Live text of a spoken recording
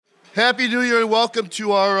Happy New Year and welcome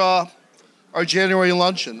to our January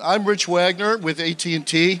luncheon. I'm Rich Wagner with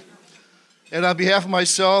AT&T, and on behalf of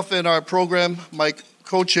myself and our program, my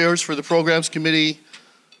co-chairs for the Programs Committee,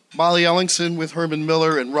 Molly Ellingson with Herman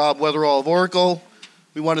Miller and Rob Weatherall of Oracle,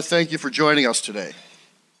 we want to thank you for joining us today.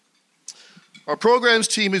 Our programs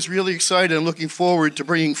team is really excited and looking forward to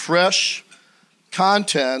bringing fresh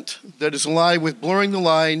content that is aligned with blurring the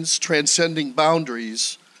lines, transcending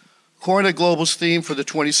boundaries, CoreNet Global's theme for the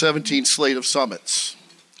 2017 slate of summits.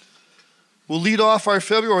 We'll lead off our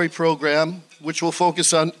February program, which will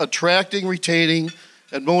focus on attracting, retaining,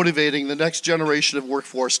 and motivating the next generation of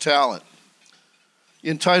workforce talent.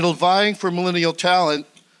 Entitled Vying for Millennial Talent,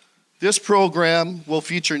 this program will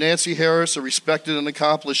feature Nancy Harris, a respected and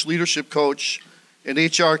accomplished leadership coach and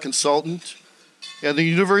HR consultant, and the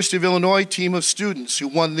University of Illinois team of students who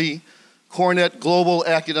won the CoreNet Global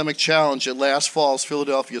Academic Challenge at last fall's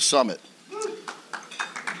Philadelphia Summit.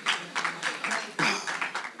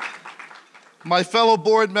 My fellow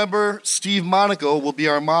board member, Steve Monaco, will be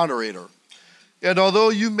our moderator. And although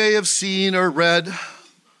you may have seen or read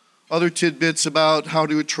other tidbits about how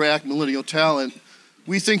to attract millennial talent,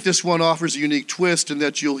 we think this one offers a unique twist in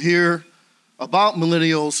that you'll hear about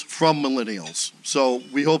millennials from millennials. So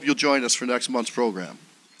we hope you'll join us for next month's program.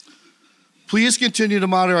 Please continue to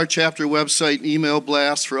monitor our chapter website and email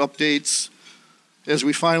blasts for updates as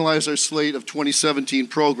we finalize our slate of 2017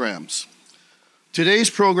 programs. Today's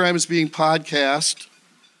program is being podcast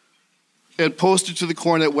and posted to the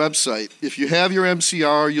CoreNet website. If you have your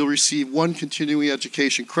MCR, you'll receive 1 continuing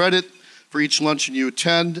education credit for each luncheon you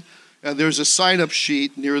attend, and there's a sign-up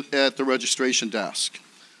sheet at the registration desk.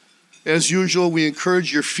 As usual, we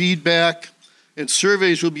encourage your feedback, and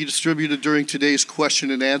surveys will be distributed during today's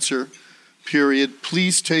question and answer period.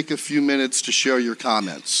 Please take a few minutes to share your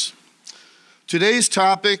comments. Today's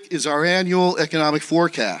topic is our annual economic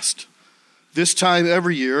forecast. This time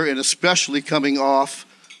every year, and especially coming off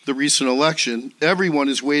the recent election, everyone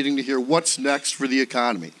is waiting to hear what's next for the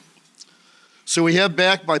economy. So we have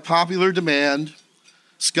back by popular demand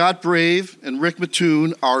Scott Brave and Rick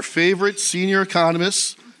Mattoon, our favorite senior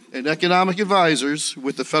economists and economic advisors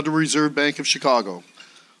with the Federal Reserve Bank of Chicago.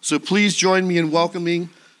 So please join me in welcoming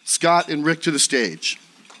Scott and Rick to the stage.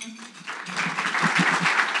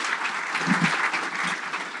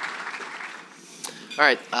 All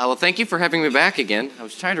right. Well, thank you for having me back again. I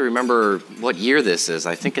was trying to remember what year this is.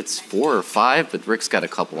 I think it's 4 or 5, but Rick's got a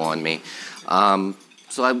couple on me.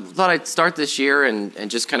 So I thought I'd start this year and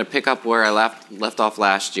just kind of pick up where I left off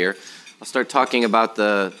last year. I'll start talking about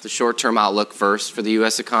the short-term outlook first for the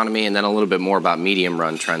U.S. economy, and then a little bit more about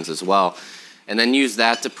medium-run trends as well, and then use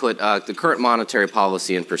that to put the current monetary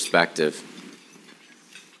policy in perspective.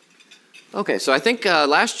 Okay, so I think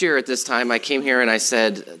last year at this time I came here and I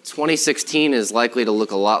said 2016 is likely to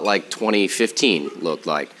look a lot like 2015 looked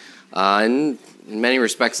like. And in many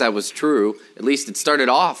respects that was true. At least it started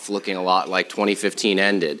off looking a lot like 2015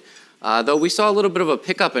 ended. Though we saw a little bit of a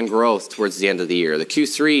pickup in growth towards the end of the year. The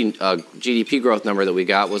Q3 GDP growth number that we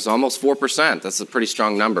got was almost 4%. That's a pretty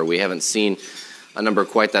strong number. We haven't seen a number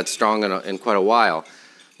quite that strong in quite a while.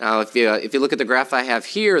 Now, if you look at the graph I have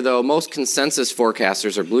here, though, most consensus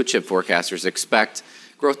forecasters or blue chip forecasters expect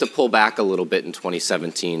growth to pull back a little bit in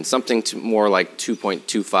 2017, something to more like 2.25%,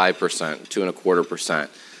 2.25%,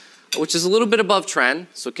 which is a little bit above trend,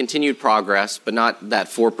 so continued progress, but not that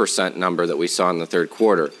 4% number that we saw in the third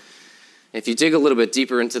quarter. If you dig a little bit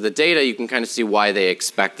deeper into the data, you can kind of see why they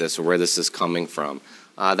expect this or where this is coming from.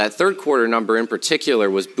 That third quarter number in particular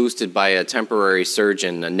was boosted by a temporary surge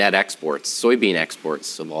in net exports, soybean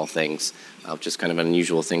exports of all things, which is kind of an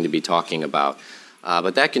unusual thing to be talking about.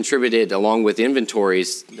 But that contributed, along with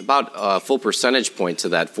inventories, about a full percentage point to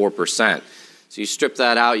that 4%. So you strip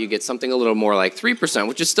that out, you get something a little more like 3%,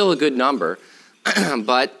 which is still a good number.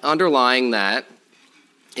 But underlying that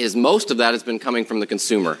is most of that has been coming from the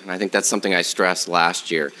consumer. And I think that's something I stressed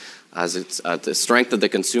last year. As it's, the strength of the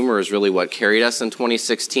consumer is really what carried us in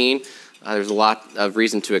 2016. There's a lot of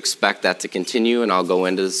reason to expect that to continue, and I'll go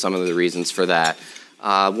into some of the reasons for that.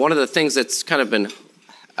 One of the things that's kind of been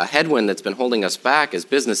a headwind that's been holding us back is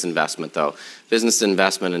business investment, though. Business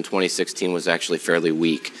investment in 2016 was actually fairly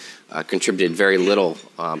weak, contributed very little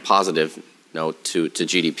positive note to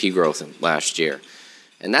GDP growth last year.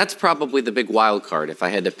 And that's probably the big wild card. If I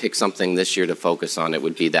had to pick something this year to focus on, it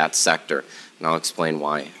would be that sector, and I'll explain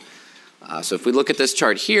why. So if we look at this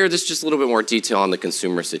chart here, this is just a little bit more detail on the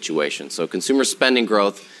consumer situation. So consumer spending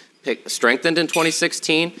growth strengthened in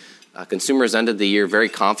 2016. Consumers ended the year very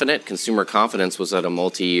confident. Consumer confidence was at a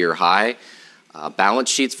multi-year high. Balance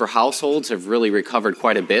sheets for households have really recovered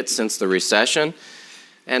quite a bit since the recession.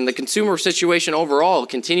 And the consumer situation overall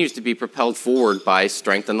continues to be propelled forward by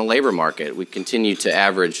strength in the labor market. We continue to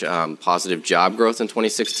average positive job growth in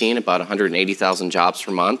 2016, about 180,000 jobs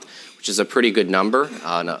per month, which is a pretty good number,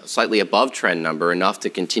 a slightly above trend number, enough to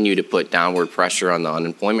continue to put downward pressure on the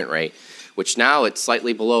unemployment rate, which now it's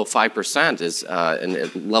slightly below 5%, is a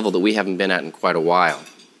level that we haven't been at in quite a while.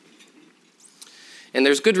 And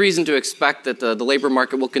there's good reason to expect that the labor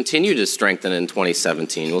market will continue to strengthen in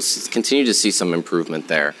 2017. We'll continue to see some improvement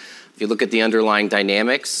there. If you look at the underlying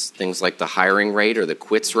dynamics, things like the hiring rate or the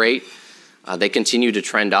quits rate, they continue to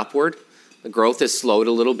trend upward. The growth has slowed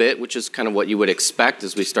a little bit, which is kind of what you would expect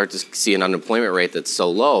as we start to see an unemployment rate that's so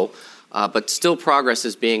low, but still progress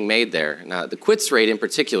is being made there. Now, the quits rate in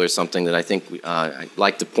particular is something that I think I'd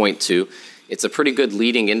like to point to. It's a pretty good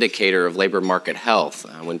leading indicator of labor market health.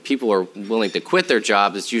 When people are willing to quit their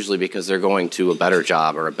jobs, it's usually because they're going to a better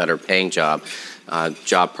job or a better paying job.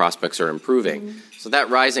 Job prospects are improving. Mm-hmm. So that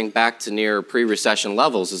rising back to near pre-recession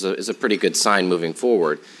levels is a pretty good sign moving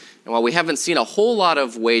forward. And while we haven't seen a whole lot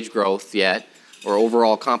of wage growth yet or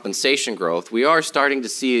overall compensation growth, we are starting to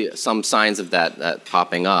see some signs of that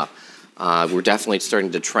popping up. We're definitely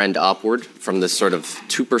starting to trend upward from this sort of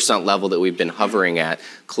 2% level that we've been hovering at,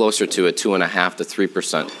 closer to a 2.5% to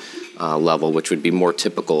 3% level, which would be more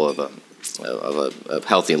typical of a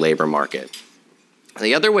healthy labor market.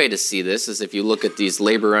 The other way to see this is if you look at these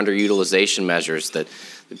labor underutilization measures that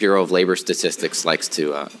the Bureau of Labor Statistics likes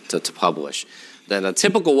to publish. Then a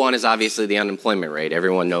typical one is obviously the unemployment rate.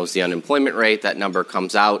 Everyone knows the unemployment rate. That number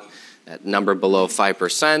comes out, that number below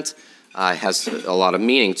 5%. Has a lot of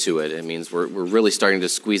meaning to it. It means we're really starting to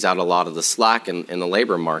squeeze out a lot of the slack in the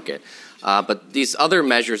labor market. But these other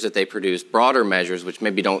measures that they produce, broader measures, which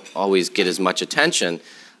maybe don't always get as much attention,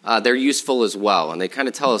 they're useful as well. And they kind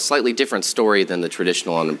of tell a slightly different story than the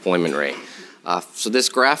traditional unemployment rate. So this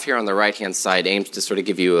graph here on the right-hand side aims to sort of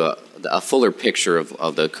give you a fuller picture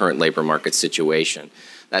of the current labor market situation.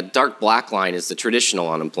 That dark black line is the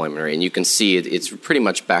traditional unemployment rate, and you can see it's pretty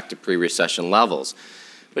much back to pre-recession levels.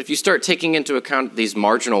 But if you start taking into account these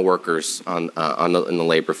marginal workers in the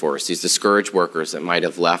labor force, these discouraged workers that might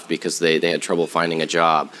have left because they had trouble finding a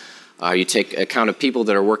job, you take account of people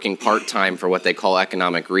that are working part-time for what they call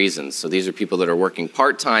economic reasons. So these are people that are working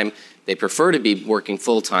part-time. They prefer to be working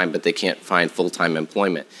full-time, but they can't find full-time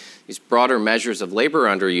employment. These broader measures of labor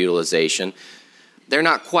underutilization, they're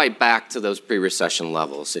not quite back to those pre-recession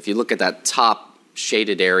levels. If you look at that top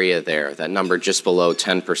shaded area there, that number just below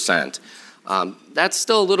 10%, that's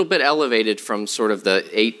still a little bit elevated from sort of the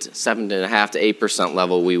 7.5% to 8%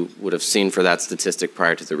 level we would have seen for that statistic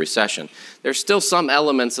prior to the recession. There's still some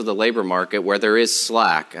elements of the labor market where there is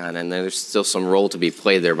slack, and there's still some role to be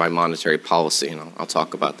played there by monetary policy, and I'll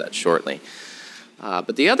talk about that shortly.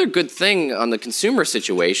 But the other good thing on the consumer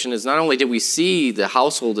situation is not only did we see the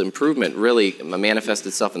household improvement really manifest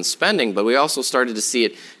itself in spending, but we also started to see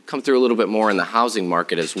it come through a little bit more in the housing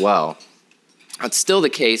market as well. It's still the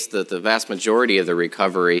case that the vast majority of the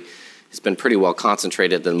recovery has been pretty well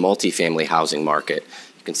concentrated in the multifamily housing market.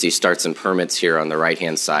 You can see starts and permits here on the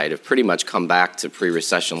right-hand side have pretty much come back to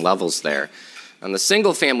pre-recession levels there. On the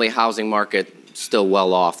single-family housing market, still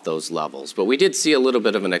well off those levels. But we did see a little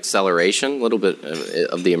bit of an acceleration, a little bit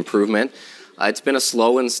of the improvement. It's been a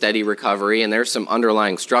slow and steady recovery, and there's some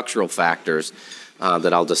underlying structural factors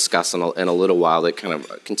that I'll discuss in a little while that kind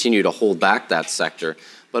of continue to hold back that sector.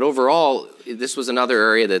 But overall, this was another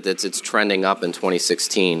area it's trending up in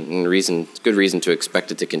 2016, and good reason to expect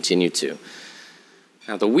it to continue to.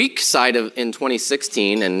 Now, the weak side in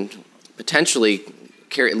 2016, and potentially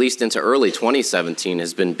at least into early 2017,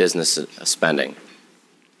 has been business spending.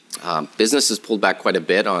 Business has pulled back quite a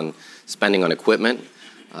bit on spending on equipment.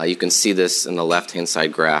 You can see this in the left-hand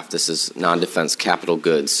side graph. This is non-defense capital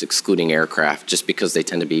goods, excluding aircraft, just because they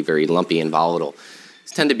tend to be very lumpy and volatile.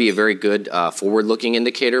 Tend to be a very good forward-looking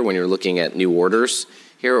indicator when you're looking at new orders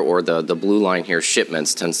here, or the blue line here,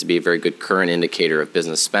 shipments, tends to be a very good current indicator of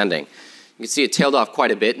business spending. You can see it tailed off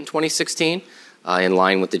quite a bit in 2016, in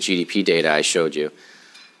line with the GDP data I showed you.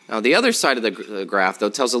 Now, the other side of the graph, though,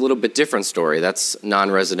 tells a little bit different story. That's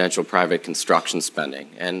non-residential private construction spending.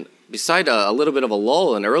 And beside a little bit of a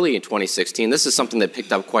lull in early 2016, this is something that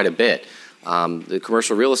picked up quite a bit. The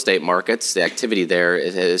commercial real estate markets, the activity there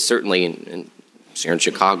is certainly here in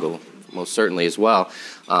Chicago, most certainly as well,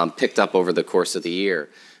 picked up over the course of the year.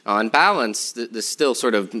 On balance, this still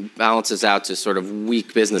sort of balances out to sort of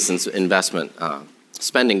weak business investment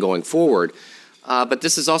spending going forward. But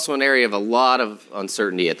this is also an area of a lot of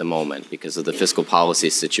uncertainty at the moment because of the fiscal policy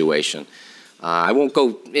situation. I won't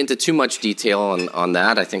go into too much detail on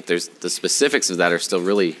that. I think the specifics of that are still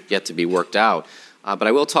really yet to be worked out. But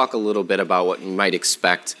I will talk a little bit about what you might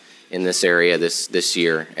expect in this area this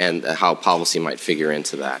year and how policy might figure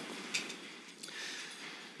into that.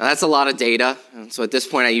 Now, that's a lot of data, and so at this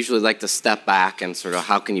point I usually like to step back and sort of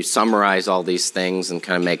how can you summarize all these things and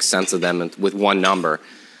kind of make sense of them with one number.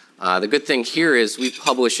 The good thing here is we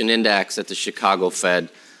publish an index at the Chicago Fed,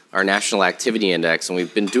 our National Activity Index, and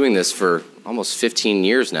we've been doing this for almost 15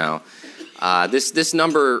 years now. This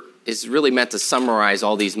number is really meant to summarize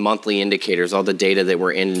all these monthly indicators, all the data that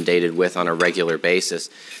we're inundated with on a regular basis,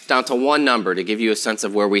 down to one number to give you a sense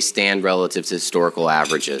of where we stand relative to historical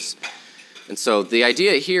averages. And so the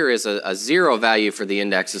idea here is a zero value for the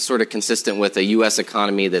index is sort of consistent with a U.S.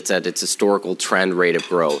 economy that's at its historical trend rate of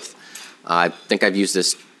growth. I think I've used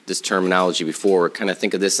this terminology before. Kind of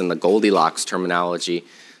think of this in the Goldilocks terminology.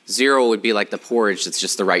 Zero would be like the porridge that's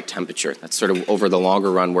just the right temperature. That's sort of over the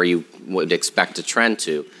longer run where you would expect to trend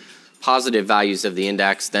to. Positive values of the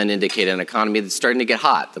index then indicate an economy that's starting to get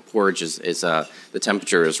hot. The porridge the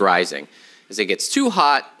temperature is rising. As it gets too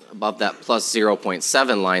hot, above that plus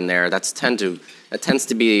 0.7 line there, that tends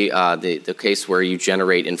to be the case where you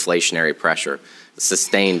generate inflationary pressure,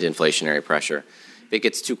 sustained inflationary pressure. If it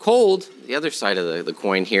gets too cold, the other side of the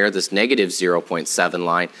coin here, this negative 0.7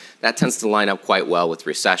 line, that tends to line up quite well with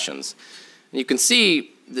recessions. And you can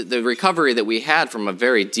see the recovery that we had from a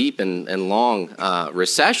very deep and long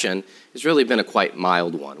recession has really been a quite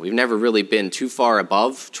mild one. We've never really been too far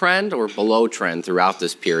above trend or below trend throughout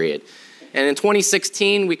this period. And in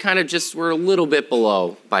 2016, we kind of just were a little bit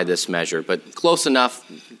below by this measure, but close enough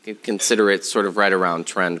to consider it sort of right around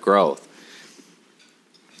trend growth.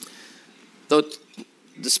 Though,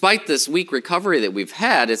 despite this weak recovery that we've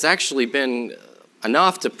had, it's actually been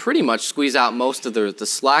enough to pretty much squeeze out most of the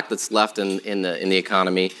slack that's left in the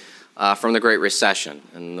economy from the Great Recession.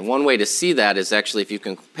 And the one way to see that is actually if you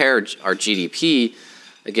can compare our GDP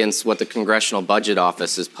against what the Congressional Budget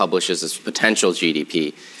Office publishes as potential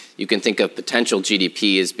GDP. You can think of potential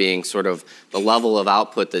GDP as being sort of the level of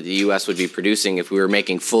output that the U.S. would be producing if we were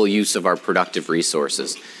making full use of our productive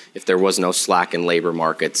resources, if there was no slack in labor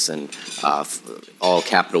markets and all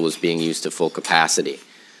capital was being used to full capacity.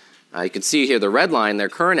 You can see here the red line, their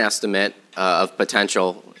current estimate of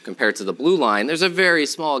potential compared to the blue line. There's a very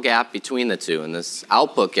small gap between the two, and this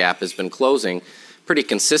output gap has been closing pretty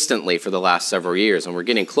consistently for the last several years, and we're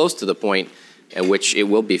getting close to the point at which it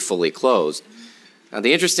will be fully closed. Now,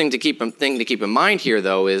 the interesting thing to keep in mind here,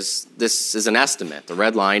 though, is this is an estimate. The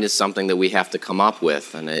red line is something that we have to come up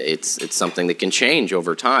with, and it's something that can change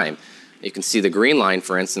over time. You can see the green line,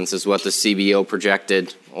 for instance, is what the CBO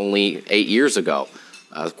projected only 8 years ago.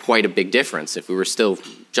 Quite a big difference. If we were still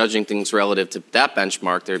judging things relative to that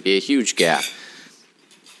benchmark, there'd be a huge gap.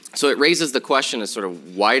 So it raises the question as sort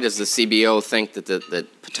of why does the CBO think that the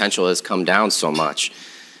potential has come down so much?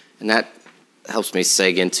 And that helps me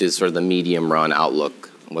seg into sort of the medium run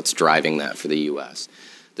outlook, what's driving that for the U.S.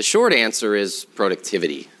 The short answer is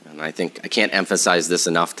productivity, and I think I can't emphasize this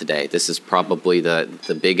enough today. This is probably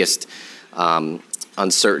the biggest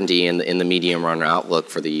uncertainty in the medium run outlook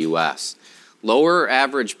for the U.S. Lower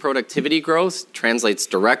average productivity growth translates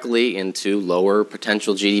directly into lower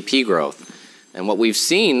potential GDP growth. And what we've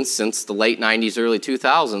seen since the late 90s, early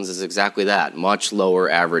 2000s is exactly that, much lower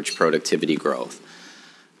average productivity growth.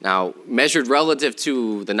 Now, measured relative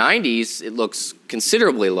to the 90s, it looks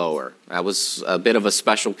considerably lower. That was a bit of a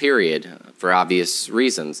special period for obvious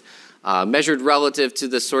reasons. Measured relative to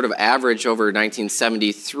the sort of average over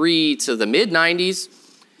 1973 to the mid-90s,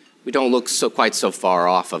 we don't look quite so far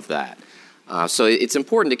off of that. So it's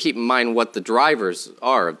important to keep in mind what the drivers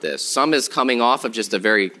are of this. Some is coming off of just a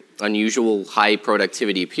very unusual high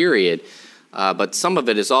productivity period, but some of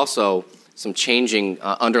it is also some changing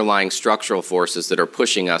underlying structural forces that are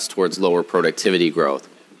pushing us towards lower productivity growth.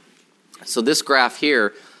 So this graph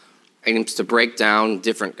here aims to break down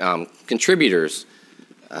different contributors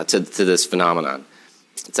to this phenomenon.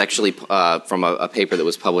 It's actually from a paper that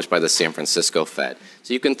was published by the San Francisco Fed.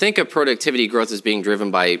 So you can think of productivity growth as being driven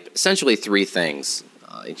by essentially three things.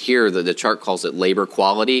 Here, the chart calls it labor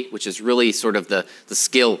quality, which is really sort of the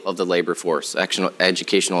skill of the labor force,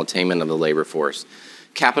 educational attainment of the labor force.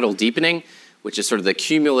 Capital deepening, which is sort of the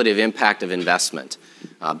cumulative impact of investment,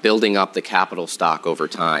 building up the capital stock over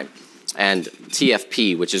time. And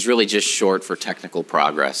TFP, which is really just short for technical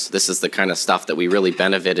progress. This is the kind of stuff that we really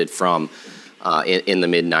benefited from in the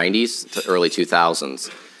mid-90s to early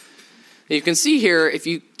 2000s. You can see here, if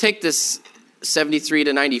you take this 73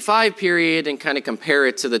 to 95 period and kind of compare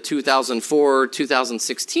it to the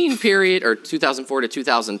 2004-2016 period, or 2004 to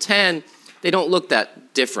 2010, they don't look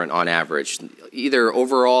that different on average, either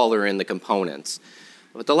overall or in the components.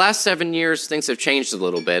 But the last 7 years, things have changed a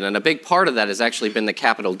little bit, and a big part of that has actually been the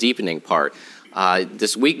capital deepening part.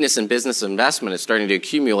 This weakness in business investment is starting to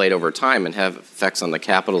accumulate over time and have effects on the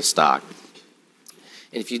capital stock.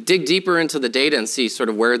 And if you dig deeper into the data and see sort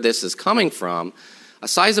of where this is coming from, a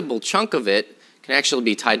sizable chunk of it can actually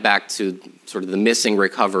be tied back to sort of the missing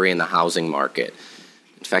recovery in the housing market.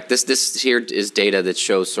 In fact, this here is data that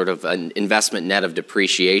shows sort of an investment net of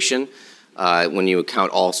depreciation when you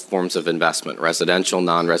account all forms of investment, residential,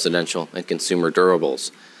 non-residential, and consumer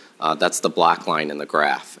durables. That's the black line in the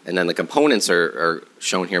graph. And then the components are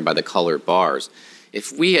shown here by the colored bars.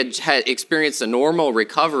 If we had experienced a normal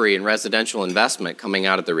recovery in residential investment coming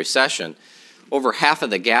out of the recession, over half of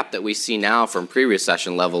the gap that we see now from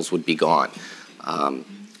pre-recession levels would be gone.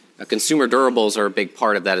 Now, consumer durables are a big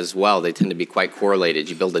part of that as well. They tend to be quite correlated.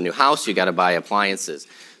 You build a new house, you got to buy appliances.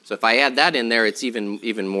 So if I add that in there, it's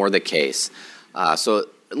even more the case. So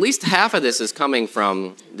at least half of this is coming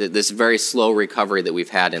from this very slow recovery that we've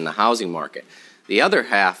had in the housing market. The other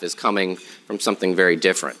half is coming from something very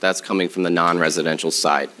different. That's coming from the non-residential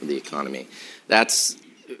side of the economy. That's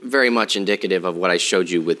very much indicative of what I showed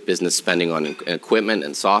you with business spending on equipment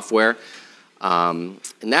and software. And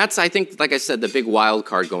that's, I think, like I said, the big wild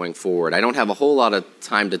card going forward. I don't have a whole lot of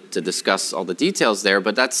time to discuss all the details there,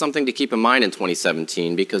 but that's something to keep in mind in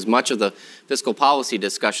 2017 because much of the fiscal policy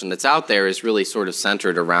discussion that's out there is really sort of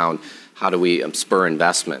centered around how do we spur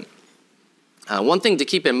investment. One thing to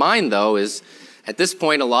keep in mind, though, is at this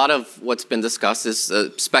point, a lot of what's been discussed is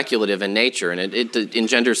speculative in nature, and it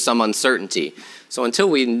engenders some uncertainty. So until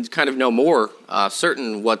we kind of know more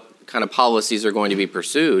certain what kind of policies are going to be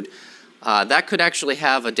pursued, that could actually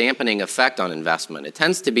have a dampening effect on investment. It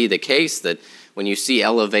tends to be the case that when you see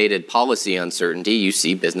elevated policy uncertainty, you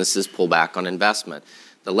see businesses pull back on investment.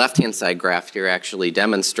 The left-hand side graph here actually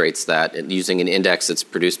demonstrates that using an index that's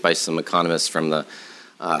produced by some economists from the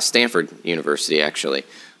Stanford University, actually.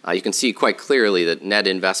 You can see quite clearly that net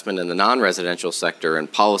investment in the non-residential sector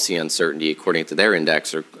and policy uncertainty, according to their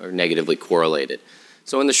index, are negatively correlated.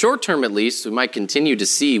 So in the short term, at least, we might continue to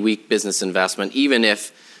see weak business investment, even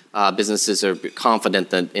if businesses are confident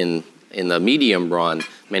that in the medium run,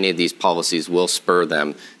 many of these policies will spur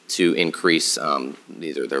them to increase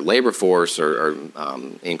either their labor force or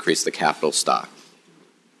increase the capital stock.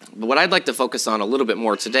 But what I'd like to focus on a little bit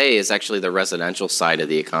more today is actually the residential side of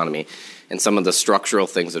the economy and some of the structural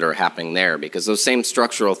things that are happening there, because those same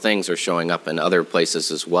structural things are showing up in other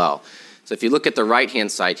places as well. So if you look at the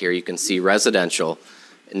right-hand side here, you can see residential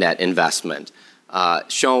net investment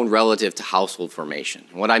shown relative to household formation.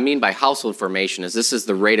 And what I mean by household formation is this is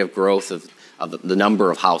the rate of growth of the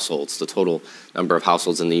number of households, the total number of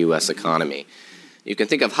households in the U.S. economy. You can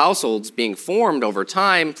think of households being formed over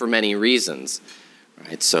time for many reasons.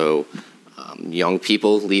 Right, so young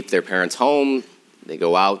people leave their parents' home, they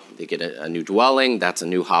go out, they get a new dwelling, that's a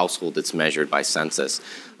new household that's measured by census.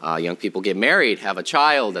 Young people get married, have a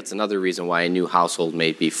child, that's another reason why a new household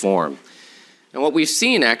may be formed. And what we've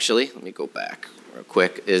seen actually, let me go back real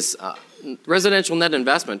quick, is residential net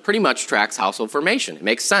investment pretty much tracks household formation. It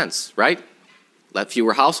makes sense, right? Let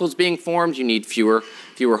fewer households being formed, you need fewer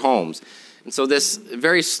homes. And so this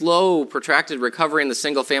very slow, protracted recovery in the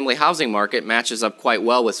single-family housing market matches up quite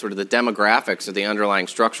well with sort of the demographics or the underlying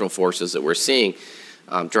structural forces that we're seeing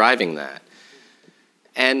driving that.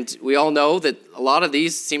 And we all know that a lot of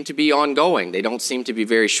these seem to be ongoing. They don't seem to be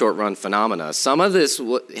very short-run phenomena. Some of this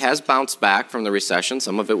has bounced back from the recession.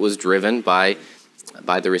 Some of it was driven by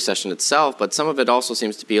the recession itself, but some of it also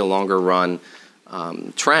seems to be a longer-run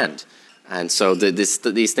trend. And so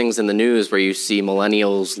these things in the news where you see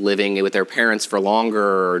millennials living with their parents for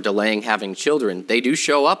longer or delaying having children, they do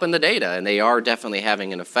show up in the data, and they are definitely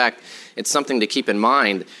having an effect. It's something to keep in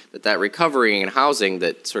mind that recovery in housing,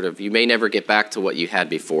 that sort of you may never get back to what you had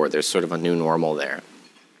before. There's sort of a new normal there.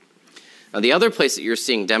 Now, the other place that you're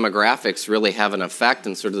seeing demographics really have an effect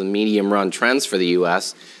in sort of the medium-run trends for the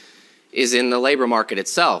U.S. is in the labor market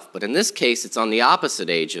itself. But in this case, it's on the opposite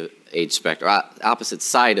age spectrum, opposite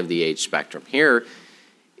side of the age spectrum. Here,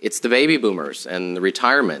 it's the baby boomers and the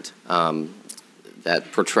retirement,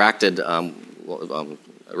 that protracted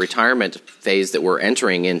retirement phase that we're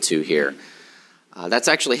entering into here. That's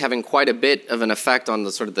actually having quite a bit of an effect on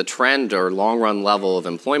the sort of the trend or long-run level of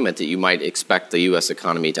employment that you might expect the U.S.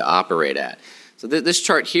 economy to operate at. So this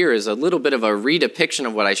chart here is a little bit of a redepiction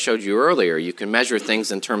of what I showed you earlier. You can measure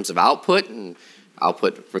things in terms of output and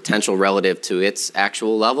output potential relative to its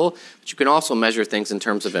actual level, but you can also measure things in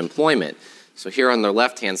terms of employment. So here on the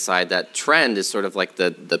left-hand side, that trend is sort of like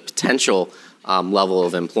the potential level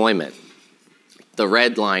of employment. The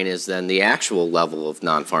red line is then the actual level of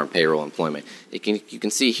non-farm payroll employment. You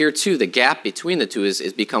can see here too the gap between the two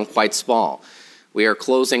is become quite small. We are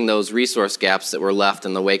closing those resource gaps that were left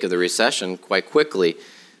in the wake of the recession quite quickly.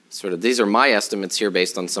 These are my estimates here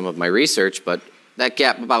based on some of my research, but that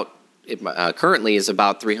gap currently is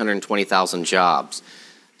about 320,000 jobs.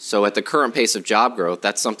 So at the current pace of job growth,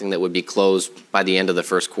 that's something that would be closed by the end of the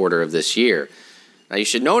first quarter of this year. Now you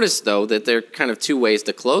should notice, though, that there are kind of two ways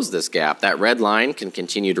to close this gap. That red line can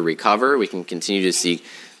continue to recover. We can continue to see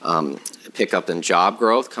pickup in job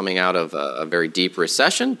growth coming out of a very deep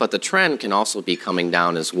recession, but the trend can also be coming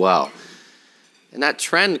down as well. And that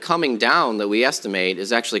trend coming down that we estimate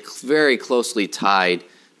is actually very closely tied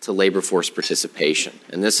to labor force participation.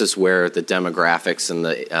 And this is where the demographics and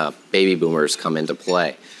the baby boomers come into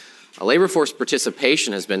play. Labor force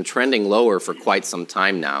participation has been trending lower for quite some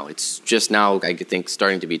time now. It's just now, I think,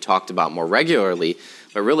 starting to be talked about more regularly,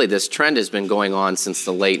 but really this trend has been going on since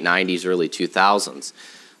the late 90s, early 2000s.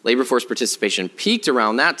 Labor force participation peaked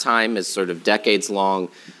around that time as sort of decades-long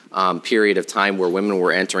period of time where women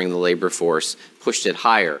were entering the labor force, pushed it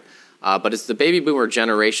higher. But as the baby boomer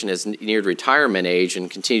generation has neared retirement age and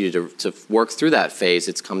continued to work through that phase,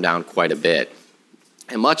 it's come down quite a bit.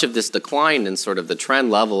 And much of this decline in sort of the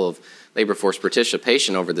trend level of labor force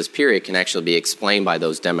participation over this period can actually be explained by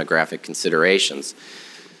those demographic considerations.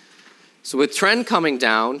 So with trend coming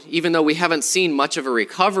down, even though we haven't seen much of a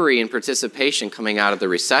recovery in participation coming out of the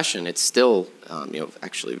recession, it's still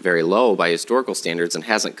actually very low by historical standards and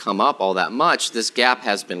hasn't come up all that much. This gap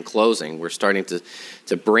has been closing. We're starting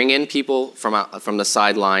to bring in people from the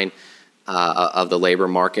sideline of the labor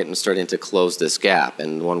market and starting to close this gap.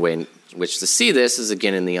 And one way in which to see this is,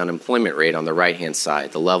 again, in the unemployment rate on the right-hand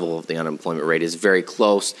side. The level of the unemployment rate is very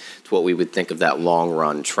close to what we would think of that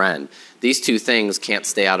long-run trend. These two things can't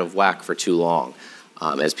stay out of whack for too long.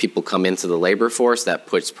 As people come into the labor force, that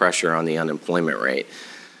puts pressure on the unemployment rate.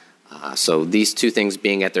 So these two things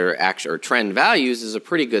being at their actual or trend values is a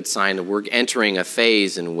pretty good sign that we're entering a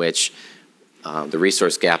phase in which the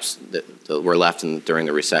resource gaps that were left during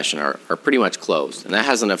the recession are pretty much closed. And that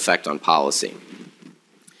has an effect on policy.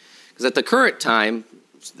 Because at the current time,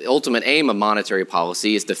 the ultimate aim of monetary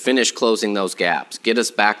policy is to finish closing those gaps, get us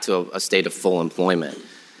back to a state of full employment.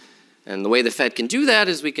 And the way the Fed can do that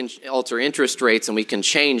is we can alter interest rates and we can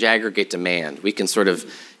change aggregate demand. We can sort of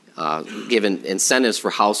give incentives for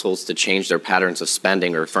households to change their patterns of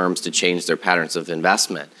spending or firms to change their patterns of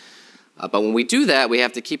investment. But when we do that, we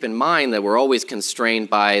have to keep in mind that we're always constrained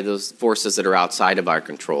by those forces that are outside of our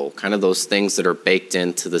control, kind of those things that are baked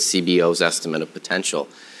into the CBO's estimate of potential.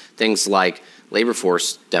 Things like labor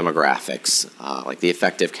force demographics, like the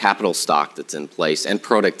effective capital stock that's in place, and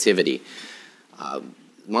productivity.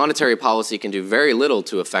 Monetary policy can do very little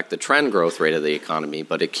to affect the trend growth rate of the economy,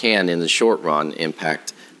 but it can, in the short run,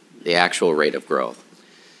 impact the actual rate of growth.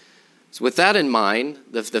 So with that in mind,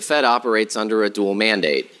 the Fed operates under a dual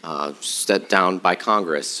mandate set down by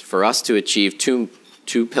Congress for us to achieve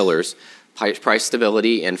two pillars, price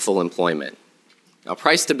stability and full employment. Now,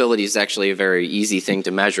 price stability is actually a very easy thing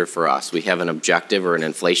to measure for us. We have an objective or an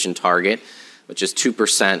inflation target, which is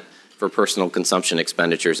 2% for personal consumption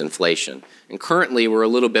expenditures inflation. And currently, we're a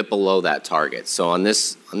little bit below that target. So on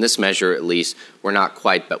this measure, at least, we're not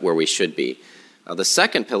quite where we should be. Now, the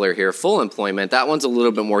second pillar here, full employment, that one's a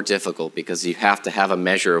little bit more difficult because you have to have a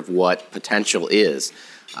measure of what potential is.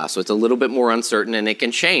 So it's a little bit more uncertain, and it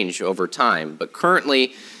can change over time. But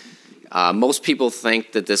currently, most people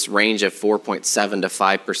think that this range of 4.7 to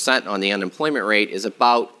 5% on the unemployment rate is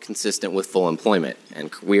about consistent with full employment,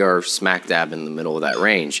 and we are smack dab in the middle of that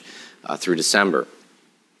range through December.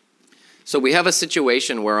 So we have a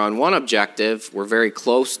situation where on one objective, we're very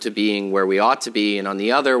close to being where we ought to be, and on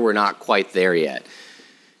the other, we're not quite there yet.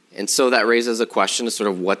 And so that raises a question of sort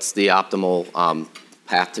of what's the optimal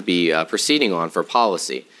path to be proceeding on for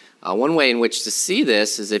policy. One way in which to see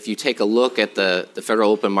this is if you take a look at the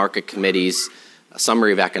Federal Open Market Committee's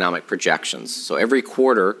summary of economic projections. So every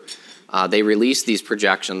quarter, they release these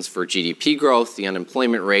projections for GDP growth, the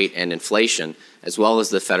unemployment rate, and inflation, as well as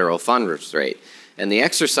the federal funds rate. And the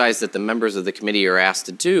exercise that the members of the committee are asked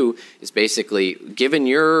to do is basically, given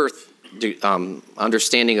your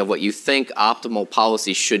understanding of what you think optimal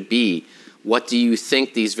policy should be, what do you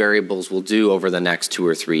think these variables will do over the next 2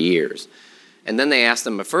 or 3 years? And then they ask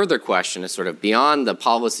them a further question, is sort of beyond the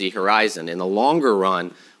policy horizon, in the longer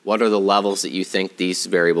run, what are the levels that you think these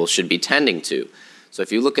variables should be tending to? So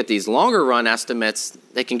if you look at these longer run estimates,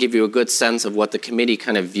 they can give you a good sense of what the committee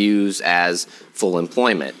kind of views as full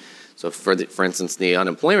employment. So for instance, the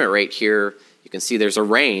unemployment rate here, you can see there's a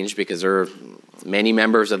range because there are many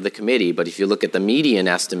members of the committee, but if you look at the median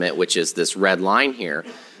estimate, which is this red line here,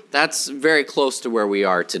 that's very close to where we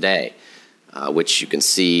are today, which you can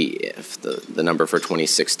see if the number for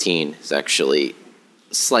 2016 is actually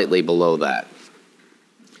slightly below that.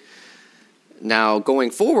 Now,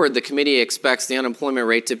 going forward, the committee expects the unemployment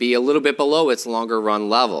rate to be a little bit below its longer run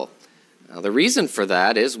level. Now, the reason for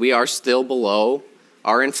that is we are still below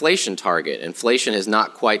our inflation target. Inflation has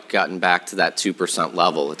not quite gotten back to that 2%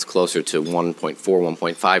 level. It's closer to 1.4,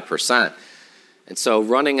 1.5%. And so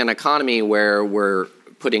running an economy where we're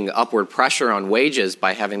putting upward pressure on wages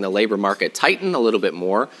by having the labor market tighten a little bit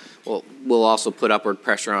more, will also put upward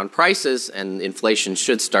pressure on prices, and inflation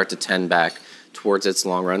should start to tend back towards its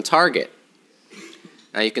long-run target.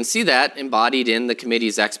 Now, you can see that embodied in the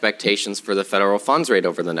committee's expectations for the federal funds rate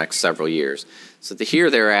over the next several years. So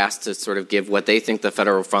here they're asked to sort of give what they think the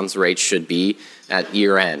federal funds rate should be at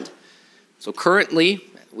year end. So currently,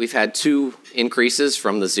 we've had 2 increases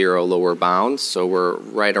from the zero lower bound, so we're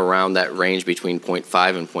right around that range between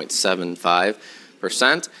 0.5 and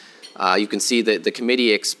 0.75%. You can see that the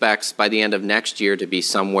committee expects by the end of next year to be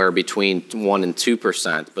somewhere between 1 and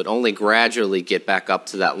 2%, but only gradually get back up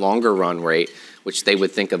to that longer run rate, which they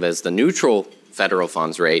would think of as the neutral federal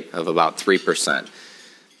funds rate of about 3%.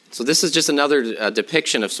 So this is just another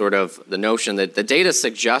depiction of sort of the notion that the data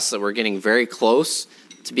suggests that we're getting very close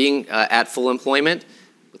to being at full employment.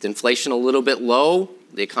 With inflation a little bit low,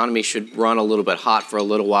 the economy should run a little bit hot for a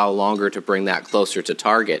little while longer to bring that closer to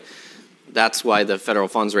target. That's why the federal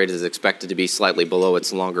funds rate is expected to be slightly below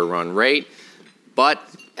its longer run rate. But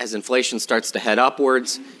as inflation starts to head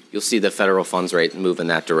upwards, you'll see the federal funds rate move in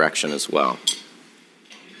that direction as well.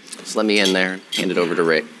 So let me end there and hand it over to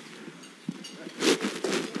Rick.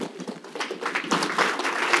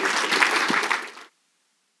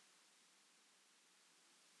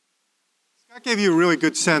 That gave you a really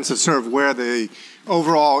good sense of sort of where the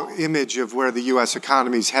overall image of where the U.S.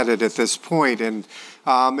 economy is headed at this point. And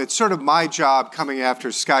it's sort of my job coming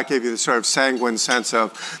after Scott gave you the sort of sanguine sense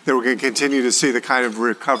of that we're going to continue to see the kind of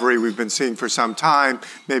recovery we've been seeing for some time,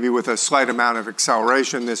 maybe with a slight amount of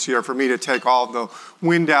acceleration this year, for me to take all the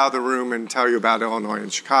wind out of the room and tell you about Illinois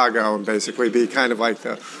and Chicago and basically be kind of like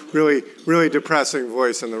the really, really depressing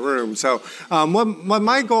voice in the room. So what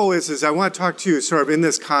my goal is I want to talk to you sort of in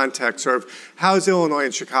this context, sort of how does Illinois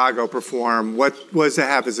and Chicago perform? What does it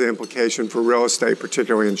have as an implication for real estate,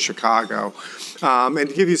 particularly in Chicago? And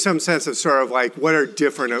to give you some sense of sort of like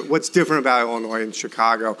what's different about Illinois and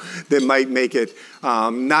Chicago that might make it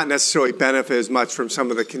not necessarily benefit as much from some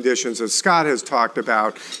of the conditions that Scott has talked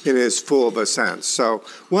about in as full of a sense. So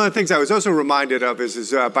one of the things I was also reminded of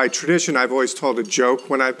is by tradition, I've always told a joke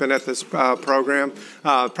when I've been at this program.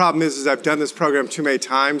 Problem is I've done this program too many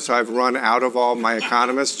times, so I've run out of all my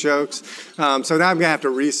Economist jokes. So now I'm going to have to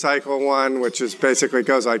recycle one, which is basically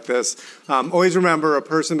goes like this. Always remember, a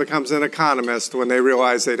person becomes an economist when they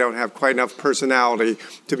realize they don't have quite enough personality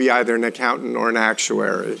to be either an accountant or an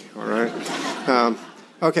actuary, all right?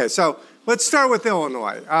 Okay, so let's start with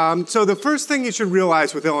Illinois. So the first thing you should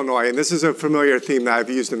realize with Illinois, and this is a familiar theme that I've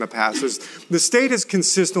used in the past, is the state has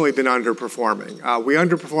consistently been underperforming. We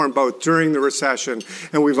underperformed both during the recession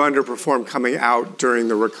and we've underperformed coming out during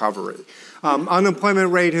the recovery.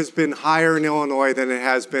 Unemployment rate has been higher in Illinois than it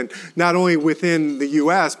has been not only within the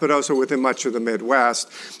U.S., but also within much of the Midwest,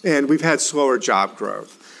 and we've had slower job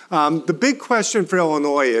growth. The big question for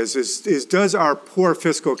Illinois is does our poor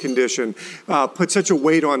fiscal condition put such a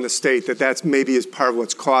weight on the state that maybe is part of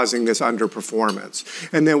what's causing this underperformance?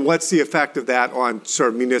 And then what's the effect of that on sort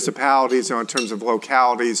of municipalities or in terms of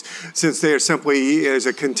localities, since there simply is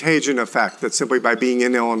a contagion effect that simply by being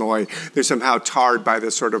in Illinois, they're somehow tarred by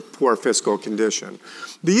this sort of poor fiscal condition.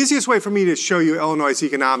 The easiest way for me to show you Illinois'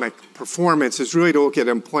 economic performance is really to look at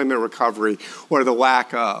employment recovery or the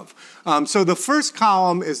lack of. So the first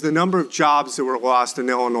column is the number of jobs that were lost in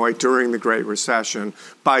Illinois during the Great Recession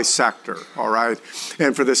by sector, all right,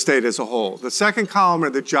 and for the state as a whole. The second column are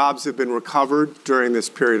the jobs that have been recovered during this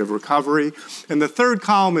period of recovery. And the third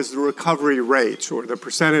column is the recovery rate, or the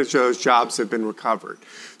percentage of those jobs that have been recovered.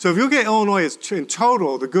 So if you look at Illinois in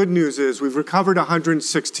total, the good news is we've recovered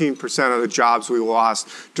 116% of the jobs we lost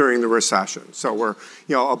during the recession. So we're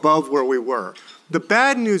above where we were. The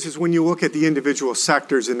bad news is when you look at the individual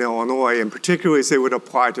sectors in Illinois, and particularly as they would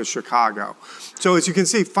apply to Chicago. So as you can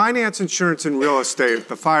see, finance, insurance, and real estate,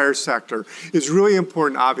 the FIRE sector, is really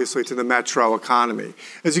important, obviously, to the metro economy.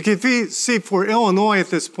 As you can see, for Illinois at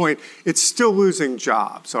this point, it's still losing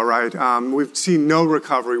jobs, all right? We've seen no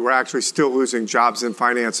recovery. We're actually still losing jobs in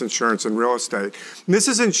finance, insurance, and real estate. And this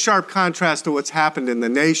is in sharp contrast to what's happened in the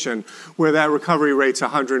nation, where that recovery rate's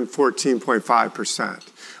 114.5%.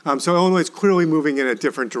 So Illinois is clearly moving in a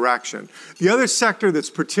different direction. The other sector that's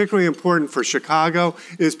particularly important for Chicago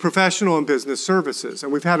is professional and business services.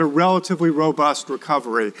 And we've had a relatively robust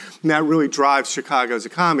recovery, and that really drives Chicago's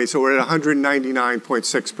economy. So we're at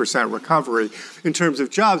 199.6% recovery in terms of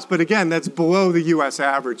jobs. But again, that's below the U.S.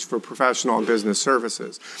 average for professional and business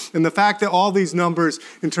services. And the fact that all these numbers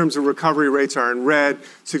in terms of recovery rates are in red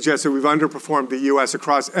suggests that we've underperformed the U.S.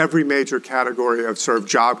 across every major category of sort of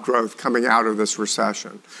job growth coming out of this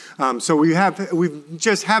recession. So we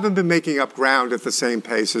just haven't been making up ground at the same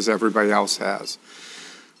pace as everybody else has.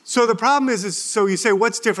 So the problem is so you say,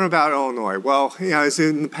 what's different about Illinois? Well, as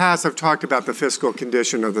in the past, I've talked about the fiscal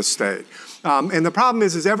condition of the state. And the problem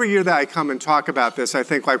is every year that I come and talk about this, I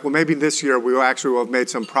think like, well, maybe this year we will have made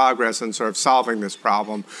some progress in sort of solving this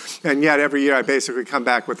problem. And yet every year I basically come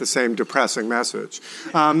back with the same depressing message.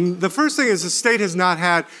 The first thing is the state has not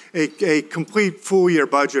had a complete full year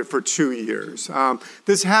budget for 2 years.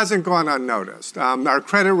 This hasn't gone unnoticed. Our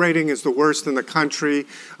credit rating is the worst in the country.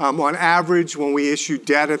 On average, when we issue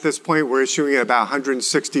debt at this point, we're issuing it about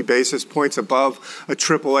 160 basis points above a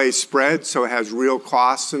AAA spread, so it has real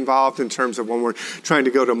costs involved in terms of when we're trying to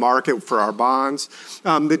go to market for our bonds.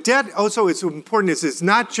 The debt also is important is it's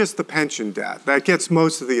not just the pension debt. That gets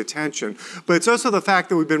most of the attention, but it's also the fact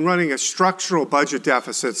that we've been running a structural budget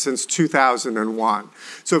deficit since 2001.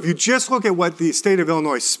 So if you just look at what the state of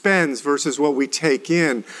Illinois spends versus what we take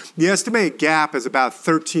in, the estimated gap is about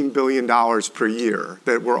 $13 billion per year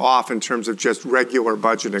that we're off in terms of just regular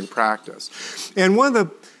budgeting practice. And one of the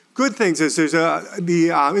good things is there's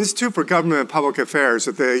the Institute for Government and Public Affairs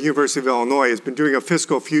at the University of Illinois has been doing a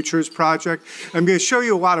fiscal futures project. I'm going to show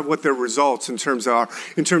you a lot of what their results in terms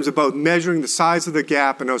of both measuring the size of the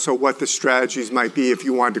gap and also what the strategies might be if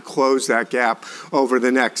you wanted to close that gap over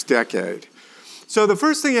the next decade. So the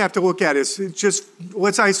first thing you have to look at is just,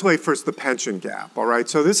 let's isolate first the pension gap, all right?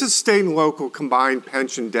 So this is state and local combined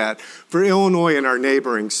pension debt for Illinois and our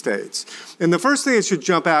neighboring states. And the first thing that should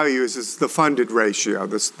jump out at you is the funded ratio,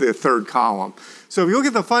 the third column. So if you look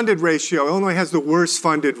at the funded ratio, Illinois has the worst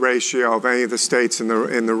funded ratio of any of the states in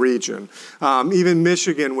the region. Even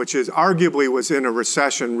Michigan, which is arguably was in a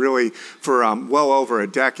recession really for well over a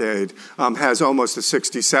decade, has almost a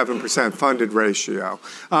 67% funded ratio.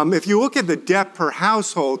 If you look at the debt per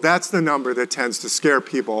household, that's the number that tends to scare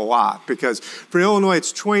people a lot because for Illinois,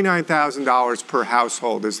 it's $29,000 per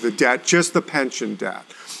household is the debt, just the pension debt.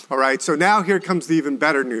 All right, so now here comes the even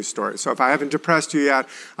better news story. So if I haven't depressed you yet,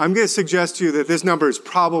 I'm going to suggest to you that this number is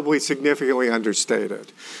probably significantly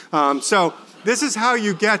understated. So this is how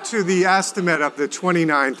you get to the estimate of the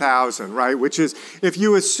 29,000, right? Which is if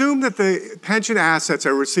you assume that the pension assets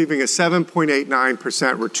are receiving a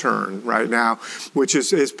 7.89% return right now, which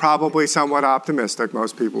is probably somewhat optimistic,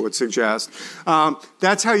 most people would suggest.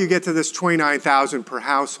 That's how you get to this 29,000 per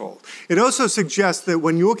household. It also suggests that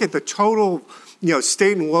when you look at the total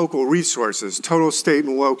state and local resources, total state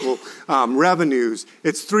and local revenues,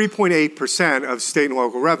 it's 3.8% of state and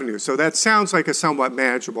local revenues. So that sounds like a somewhat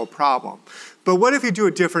manageable problem. But what if you do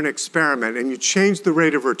a different experiment and you change the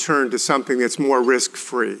rate of return to something that's more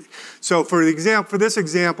risk-free? So for this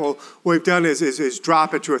example, what we've done is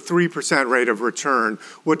drop it to a 3% rate of return.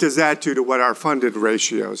 What does that do to what our funded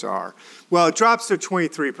ratios are? Well, it drops to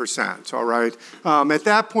 23%, all right? At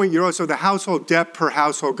that point, the household debt per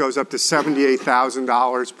household goes up to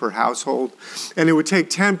 $78,000 per household, and it would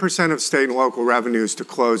take 10% of state and local revenues to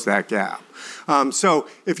close that gap. So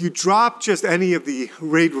if you drop just any of the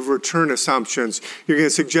rate of return assumptions, you're going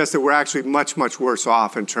to suggest that we're actually much, much worse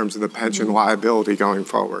off in terms of the pension liability going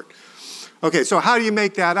forward. Okay, so how do you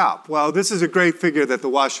make that up? Well, this is a great figure that the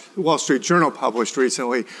Wall Street Journal published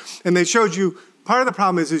recently, and they showed you part of the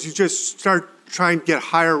problem is you just start trying to get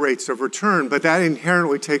higher rates of return, but that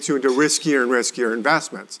inherently takes you into riskier and riskier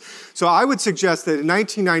investments. So I would suggest that in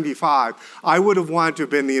 1995, I would have wanted to have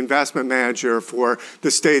been the investment manager for the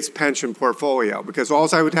state's pension portfolio because all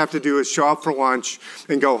I would have to do is show up for lunch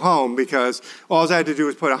and go home because all I had to do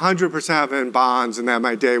was put 100% of it in bonds and then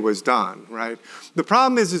my day was done, right? The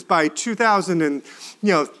problem is by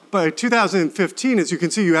 2015, as you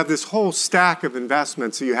can see, you have this whole stack of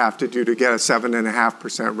investments that you have to do to get a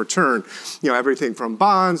 7.5% return. Everything from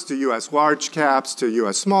bonds to U.S. large caps to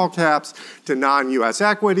U.S. small caps to non-U.S.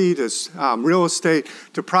 equity to real estate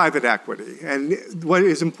to private equity. And what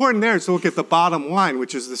is important there is to look at the bottom line,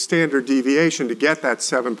 which is the standard deviation to get that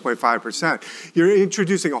 7.5%. You're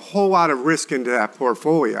introducing a whole lot of risk into that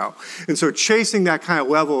portfolio. And so chasing that kind of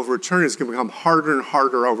level of return is going to become harder and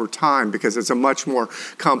harder over time because it's a much more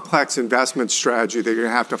complex investment strategy that you're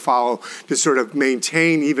going to have to follow to sort of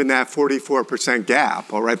maintain even that 44%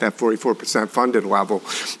 gap, all right, that 44% funded level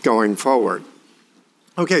going forward.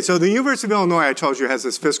 Okay, so the University of Illinois, I told you, has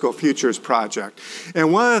this fiscal futures project.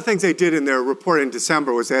 And one of the things they did in their report in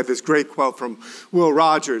December was they had this great quote from Will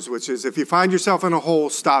Rogers, which is, if you find yourself in a hole,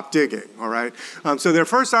 stop digging, all right? So their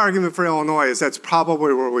first argument for Illinois is that's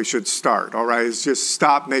probably where we should start, all right, is just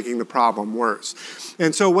stop making the problem worse.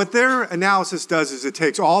 And so what their analysis does is it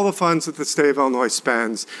takes all the funds that the state of Illinois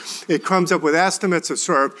spends, it comes up with estimates of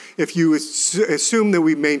sort of, if you assume that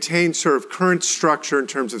we maintain sort of current structure in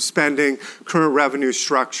terms of spending, current revenue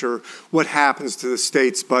structure, what happens to the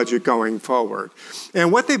state's budget going forward.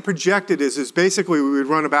 And what they projected is basically we would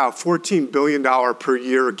run about $14 billion per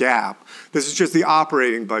year gap. This is just the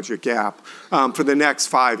operating budget gap for the next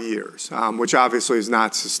 5 years, which obviously is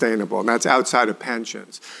not sustainable, and that's outside of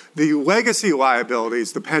pensions. The legacy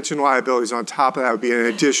liabilities, the pension liabilities on top of that would be an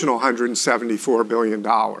additional $174 billion.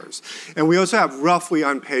 And we also have roughly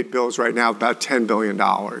unpaid bills right now, about $10 billion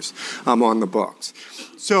on the books.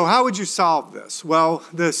 So how would you solve this? Well,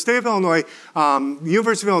 the state of Illinois, the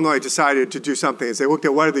University of Illinois decided to do something. Is they looked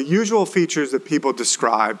at what are the usual features that people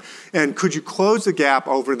describe, and could you close the gap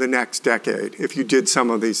over the next decade if you did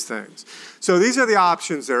some of these things? So these are the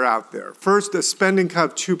options that are out there. First, a spending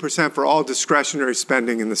cut of 2% for all discretionary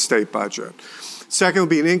spending in the state budget. Second would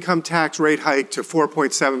be an income tax rate hike to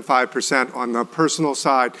 4.75% on the personal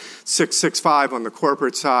side, 6.65% on the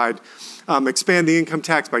corporate side. Expand the income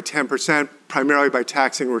tax by 10%, primarily by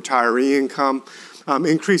taxing retiree income.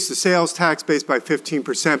 Increase the sales tax base by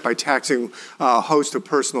 15% by taxing a host of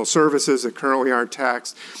personal services that currently aren't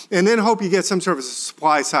taxed. And then hope you get some sort of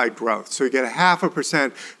supply side growth. So you get a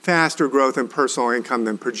 0.5% faster growth in personal income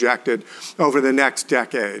than projected over the next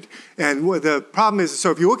decade. And the problem is,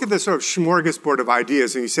 so if you look at this sort of smorgasbord of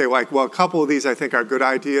ideas and you say like, well, a couple of these I think are good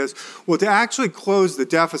ideas. Well, to actually close the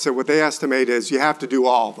deficit, what they estimate is you have to do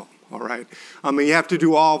all of them. All right. You have to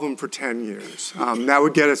do all of them for 10 years. That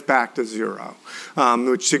would get us back to zero,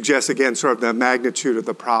 which suggests, again, sort of the magnitude of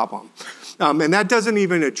the problem. And that doesn't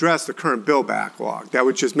even address the current bill backlog. That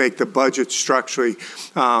would just make the budget structurally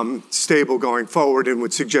stable going forward and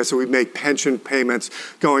would suggest that we make pension payments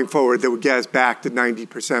going forward that would get us back to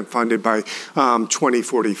 90% funded by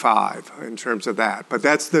 2045 in terms of that. But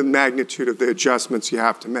that's the magnitude of the adjustments you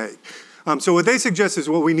have to make. So what they suggest is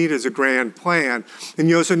what we need is a grand plan, and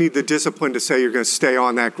you also need the discipline to say you're going to stay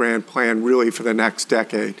on that grand plan really for the next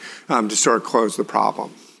decade to sort of close the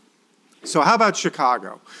problem. So how about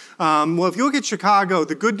Chicago? Well, if you look at Chicago,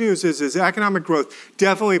 the good news is economic growth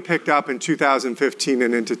definitely picked up in 2015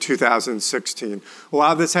 and into 2016. A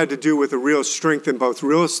lot of this had to do with a real strength in both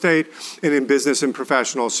real estate and in business and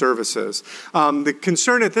professional services. The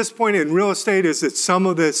concern at this point in real estate is that some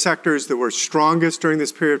of the sectors that were strongest during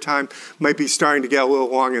this period of time might be starting to get a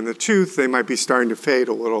little long in the tooth. They might be starting to fade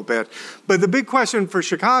a little bit. But the big question for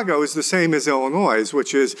Chicago is the same as Illinois',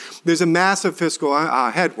 which is there's a massive fiscal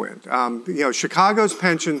headwind. Chicago's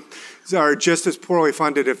pensions are just as poorly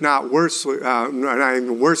funded, if not worse, not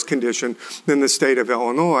even worse condition than the state of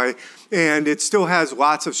Illinois. And it still has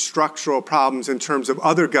lots of structural problems in terms of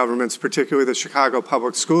other governments, particularly the Chicago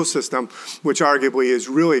public school system, which arguably is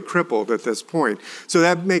really crippled at this point. So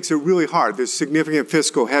that makes it really hard. There's significant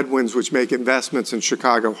fiscal headwinds which make investments in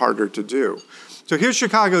Chicago harder to do. So here's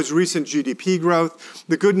Chicago's recent GDP growth.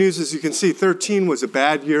 The good news is you can see 13 was a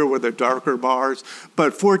bad year with the darker bars,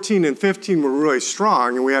 but 14 and 15 were really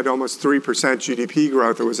strong, and we had almost 3% GDP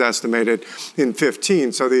growth that was estimated in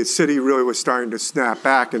 15. So the city really was starting to snap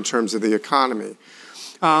back in terms of the economy.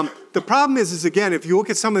 The problem is again, if you look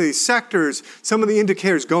at some of these sectors, some of the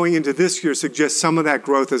indicators going into this year suggest some of that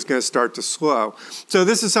growth is going to start to slow. So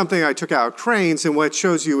this is something I took out of Cranes, and what it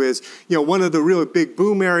shows you is, one of the really big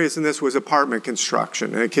boom areas in this was apartment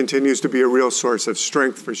construction, and it continues to be a real source of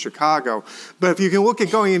strength for Chicago. But if you can look at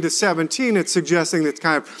going into 17, it's suggesting that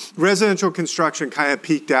kind of residential construction kind of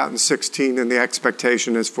peaked out in 16, and the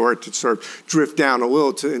expectation is for it to sort of drift down a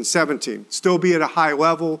little in 17. Still be at a high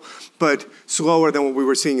level, but slower than what we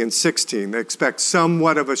were seeing in 16. They expect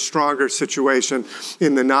somewhat of a stronger situation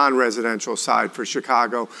in the non-residential side for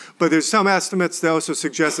Chicago. But there's some estimates that also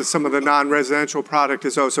suggest that some of the non-residential product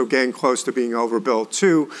is also getting close to being overbuilt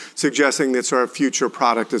too, suggesting that sort of future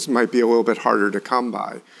product might be a little bit harder to come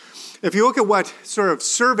by. If you look at what sort of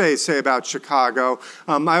surveys say about Chicago,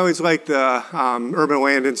 I always like the Urban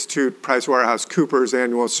Land Institute, PricewaterhouseCoopers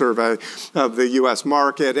annual survey of the U.S.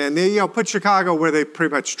 market, and they put Chicago where they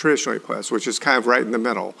pretty much traditionally put us, which is kind of right in the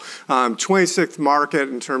middle. 26th market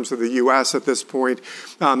in terms of the U.S. at this point.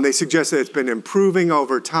 They suggest that it's been improving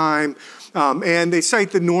over time. And they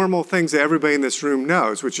cite the normal things that everybody in this room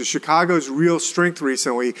knows, which is Chicago's real strength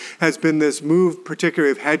recently has been this move,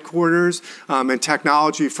 particularly of headquarters and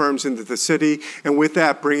technology firms into the city, and with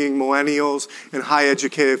that, bringing millennials and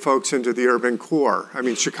high-educated folks into the urban core. I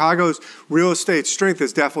mean, Chicago's real estate strength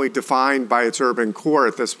is definitely defined by its urban core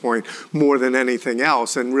at this point more than anything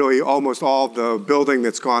else, and really almost all of the building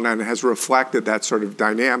that's gone on has reflected that sort of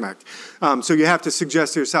dynamic. So you have to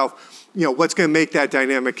suggest to yourself, what's going to make that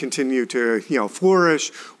dynamic continue to, flourish?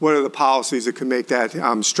 What are the policies that can make that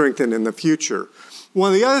strengthen in the future?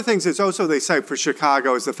 One of the other things that's also they cite for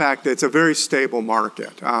Chicago is the fact that it's a very stable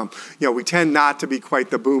market. We tend not to be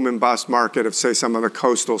quite the boom and bust market of, say, some of the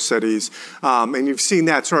coastal cities, and you've seen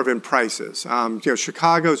that sort of in prices.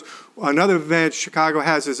 Another advantage Chicago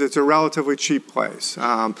has is it's a relatively cheap place.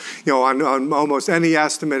 On almost any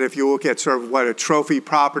estimate, if you look at sort of what a trophy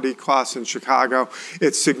property costs in Chicago,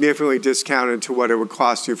 it's significantly discounted to what it would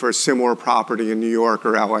cost you for a similar property in New York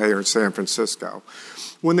or LA or San Francisco.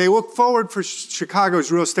 When they look forward for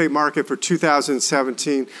Chicago's real estate market for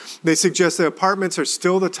 2017, they suggest that apartments are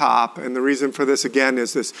still the top, and the reason for this, again,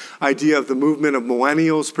 is this idea of the movement of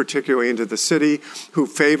millennials, particularly into the city, who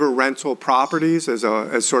favor rental properties as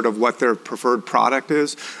sort of what their preferred product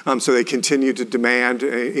is. So they continue to demand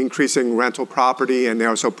increasing rental property, and they're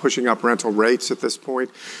also pushing up rental rates at this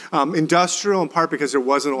point. Industrial, in part because there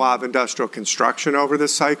wasn't a lot of industrial construction over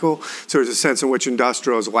this cycle, so there's a sense in which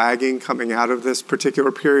industrial is lagging coming out of this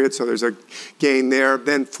particular period, so there's a gain there.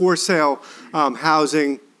 Then for sale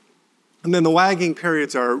housing, and then the lagging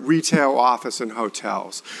periods are retail, office, and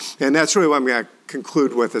hotels. And that's really what I'm going to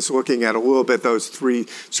conclude with, is looking at a little bit those three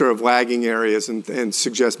sort of lagging areas and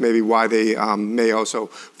suggest maybe why they may also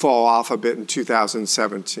fall off a bit in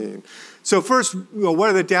 2017. So first, what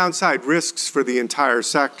are the downside risks for the entire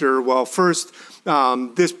sector? Well, first,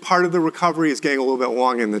 this part of the recovery is getting a little bit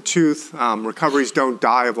long in the tooth. Recoveries don't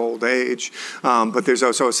die of old age, but there's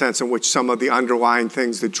also a sense in which some of the underlying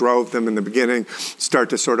things that drove them in the beginning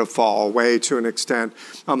start to sort of fall away to an extent.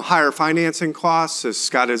 Higher financing costs, as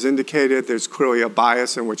Scott has indicated, there's clearly a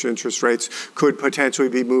bias in which interest rates could potentially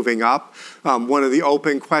be moving up. One of the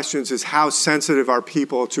open questions is how sensitive are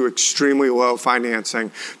people to extremely low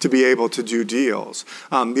financing to be able to do deals?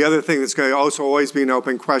 The other thing that's going to also always be an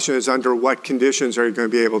open question is under what conditions are you going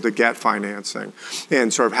to be able to get financing,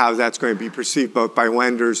 and sort of how that's going to be perceived both by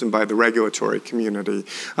lenders and by the regulatory community.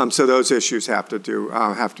 So those issues have to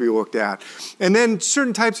be looked at. And then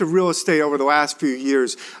certain types of real estate over the last few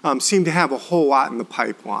years seem to have a whole lot in the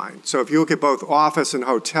pipeline. So if you look at both office and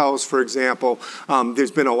hotels, for example,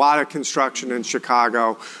 there's been a lot of construction in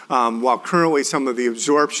Chicago. While currently some of the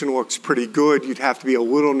absorption looks pretty good, you'd have to be a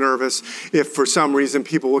little nervous if for some reason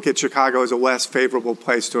people look at Chicago as a less favorable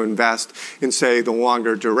place to invest in, say, the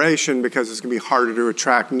longer duration, because it's going to be harder to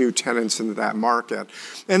attract new tenants into that market.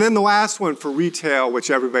 And then the last one for retail, which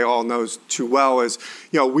everybody all knows too well, is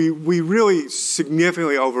we really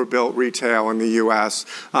significantly overbuilt retail in the U.S.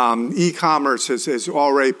 E-commerce has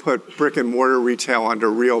already put brick and mortar retail under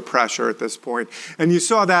real pressure at this point, and you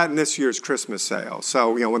saw that in this year's Christmas sales.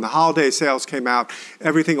 So when the holiday sales came out,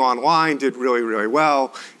 everything online did really, really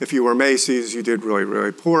well. If you were Macy's, you did really,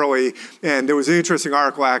 really poorly. And there was an interesting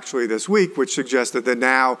article actually this week which suggested that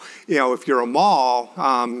now, if you're a mall,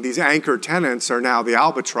 these anchor tenants are now the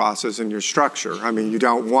albatrosses in your structure. I mean, you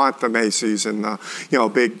don't want the Macy's and the,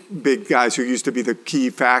 big guys who used to be the key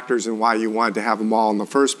factors in why you wanted to have a mall in the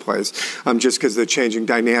first place, just because of the changing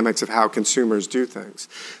dynamics of how consumers do things.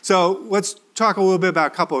 So let's talk a little bit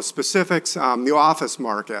about a couple of specifics. The office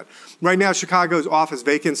market. Right now, Chicago's office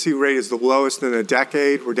vacancy rate is the lowest in a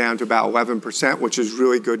decade. We're down to about 11%, which is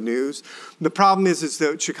really good news. The problem is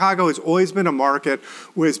that Chicago has always been a market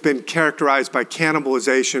which has been characterized by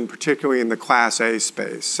cannibalization, particularly in the Class A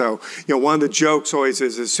space. So, one of the jokes always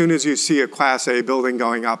is, as soon as you see a Class A building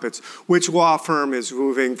going up, it's which law firm is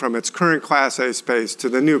moving from its current Class A space to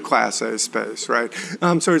the new Class A space, right?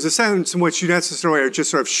 So there's a sense in which you necessarily are just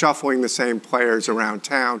sort of shuffling the same players around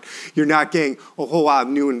town. You're not getting a whole lot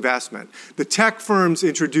of new investment. The tech firms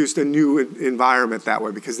introduced a new environment that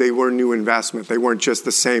way because they were new investment. They weren't just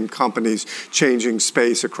the same companies changing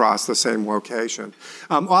space across the same location.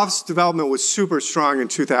 Office development was super strong in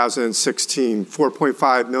 2016,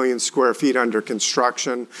 4.5 million square feet under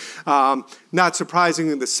construction. Not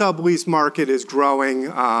surprisingly, the sublease market is growing.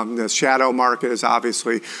 The shadow market is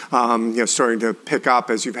obviously starting to pick up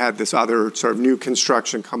as you've had this other sort of new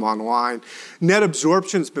construction come online. Net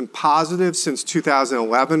absorption's been positive since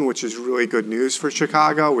 2011, which is really good news for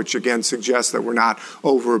Chicago, which again suggests that we're not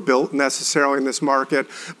overbuilt necessarily in this market,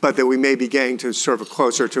 but that we may be getting to sort of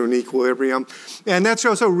closer to an equilibrium. And that's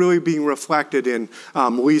also really being reflected in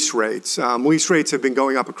lease rates. Lease rates have been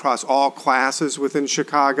going up across all classes within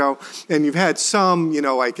Chicago, and you've had some,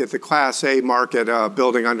 like at the Class A market,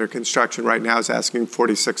 building under construction right now is asking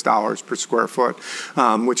 $46 per square foot,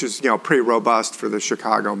 which is, pretty robust for the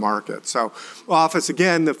Chicago market. So office,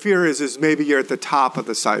 again, the fear is maybe you're at the top of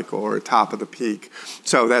the cycle or top of the peak.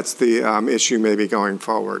 So that's the issue maybe going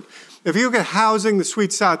forward. If you look at housing, the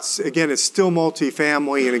sweet spots, again, is still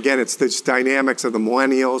multifamily, and again, it's the dynamics of the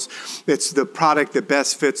millennials. It's the product that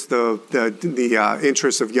best fits the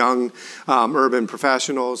interests of young urban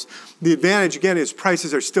professionals. The advantage, again, is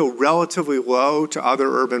prices are still relatively low to other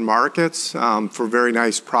urban markets for very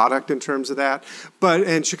nice product in terms of that.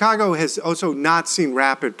 And Chicago has also not seen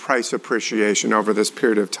rapid price appreciation over this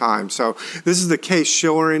period of time. So this is the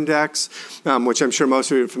Case-Shiller Index, which I'm sure most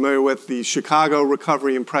of you are familiar with. The Chicago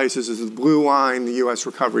recovery in prices is the blue line. The U.S.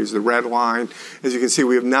 recovery is the red line. As you can see,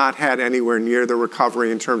 we have not had anywhere near the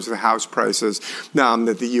recovery in terms of the house prices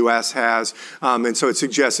that the U.S. has. And so it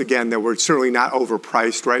suggests, again, that we're certainly not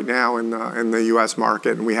overpriced right now in the U.S.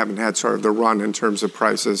 market, and we haven't had sort of the run in terms of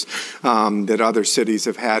prices that other cities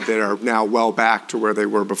have had that are now well back to where they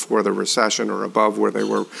were before the recession or above where they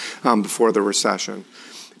were before the recession.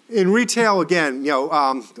 In retail, again,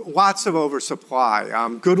 lots of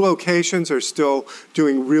oversupply. Good locations are still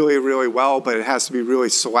doing really, really well, but it has to be really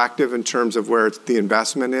selective in terms of where the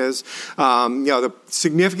investment is. The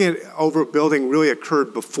significant overbuilding really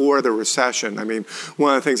occurred before the recession. I mean,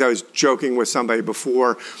 one of the things I was joking with somebody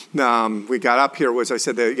before we got up here was I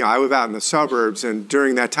said that, I live out in the suburbs, and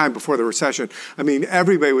during that time before the recession, I mean,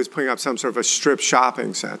 everybody was putting up some sort of a strip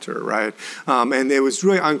shopping center, right? And it was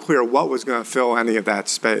really unclear what was going to fill any of that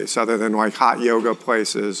space, other than like hot yoga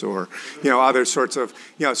places or, other sorts of,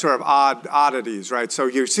 sort of odd oddities, right? So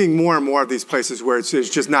you're seeing more and more of these places where it's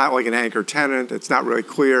just not like an anchor tenant. It's not really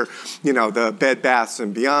clear. The Bed Baths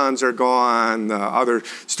and Beyonds are gone. The other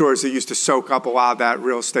stores that used to soak up a lot of that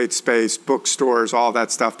real estate space, bookstores, all that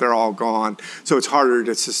stuff, they're all gone. So it's harder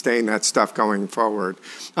to sustain that stuff going forward.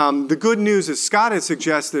 The good news, as Scott has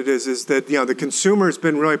suggested, is that, the consumer has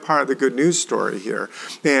been really part of the good news story here.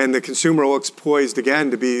 And the consumer looks poised, again,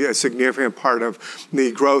 to be a significant part of the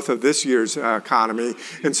growth of this year's economy.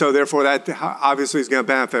 And so therefore that obviously is going to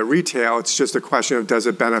benefit retail. It's just a question of does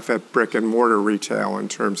it benefit brick and mortar retail in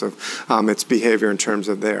terms of its behavior in terms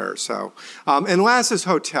of theirs. So, and last is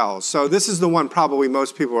hotels. So this is the one probably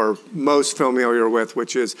most people are most familiar with,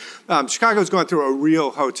 which is Chicago's going through a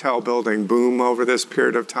real hotel building boom over this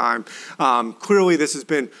period of time. Clearly this has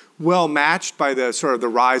been well matched by the sort of the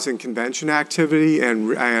rise in convention activity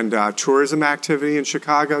and tourism activity in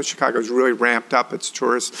Chicago. Chicago's really ramped up its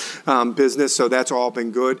tourist business, so that's all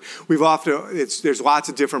been good. There's lots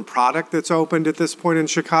of different product that's opened at this point in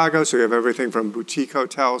Chicago, so you have everything from boutique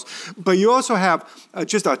hotels, but you also have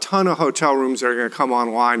just a ton of hotel rooms that are going to come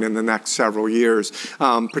online in the next several years,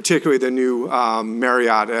 particularly the new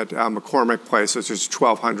Marriott at McCormick Place, which is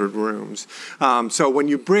 1,200 rooms. So when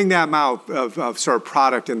you bring that amount of sort of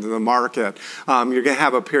product into the market, you're going to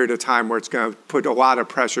have a period of time where it's going to put a lot of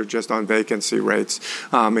pressure just on vacancy rates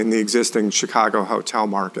in the existing Chicago hotel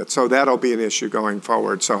market. So that'll be an issue going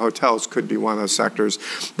forward. So hotels could be one of those sectors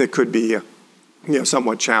that could be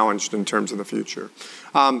somewhat challenged in terms of the future.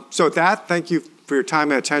 So with that, thank you for your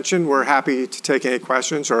time and attention. We're happy to take any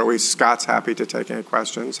questions, or at least Scott's happy to take any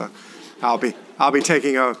questions. I'll be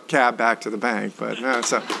taking a cab back to the bank, but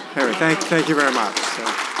so anyway, thank you very much.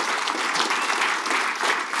 So.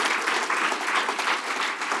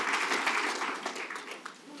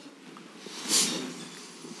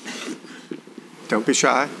 Don't be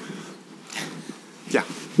shy. Yeah.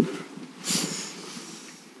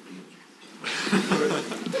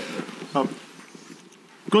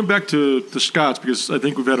 Going back to Scott's, because I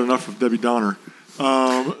think we've had enough of Debbie Downer.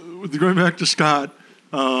 Going back to Scott,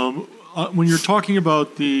 when you're talking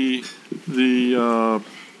about the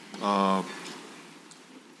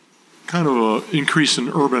kind of a increase in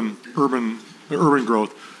urban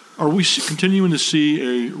growth, are we continuing to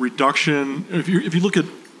see a reduction? If you look at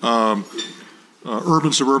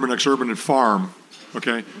urban, suburban, exurban, and farm,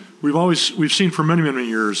 okay, we've seen for many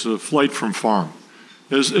years a flight from farm.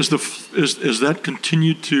 Is that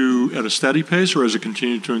continued to at a steady pace, or has it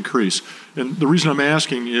continued to increase? And the reason I'm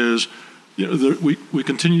asking is, we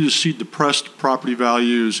continue to see depressed property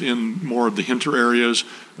values in more of the hinter areas,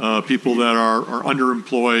 people that are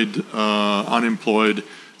underemployed, unemployed,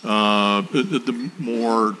 the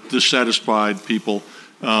more dissatisfied people.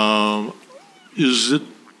 Is it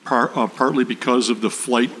partly because of the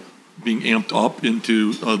flight being amped up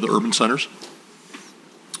into the urban centers?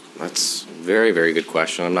 That's a very, very good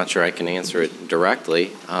question. I'm not sure I can answer it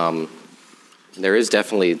directly. There is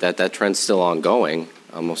definitely that trend's still ongoing,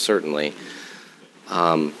 most certainly.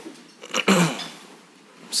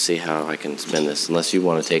 See how I can spin this, unless you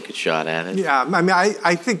want to take a shot at it. Yeah, I mean,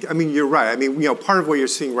 I think, you're right. I mean, part of what you're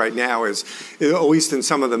seeing right now is, at least in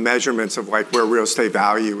some of the measurements of like where real estate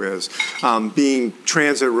value is, being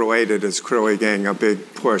transit related is clearly getting a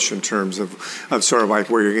big push in terms of sort of like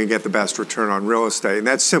where you're going to get the best return on real estate. And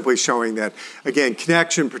that's simply showing that, again,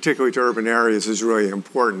 connection, particularly to urban areas, is really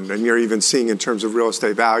important. And you're even seeing in terms of real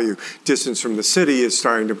estate value, distance from the city is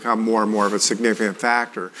starting to become more and more of a significant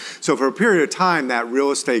factor. So for a period of time, that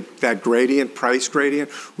real estate, that gradient, price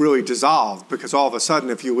gradient, really dissolved, because all of a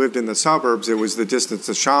sudden, if you lived in the suburbs, it was the distance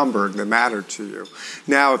to Schaumburg that mattered to you.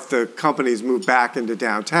 Now, if the companies move back into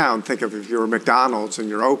downtown, think of if you were McDonald's and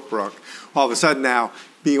you're Oak Brook, all of a sudden now,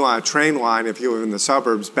 being on a train line, if you live in the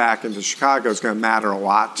suburbs back into Chicago, is going to matter a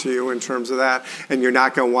lot to you in terms of that. And you're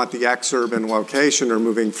not going to want the exurban location or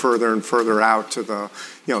moving further and further out to the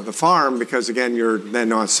farm, because again, you're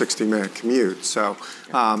then on a 60-minute commute. So,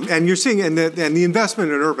 and you're seeing, and the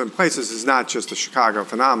investment in urban places is not just a Chicago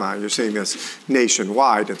phenomenon. You're seeing this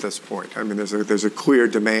nationwide at this point. I mean, there's a clear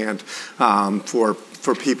demand for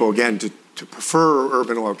people, again, to prefer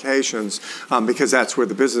urban locations because that's where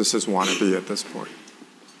the businesses want to be at this point.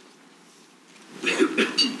 You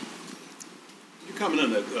comment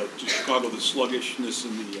on that, Chicago, the sluggishness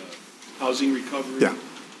in the housing recovery. Yeah.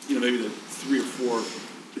 Maybe the 3 or 4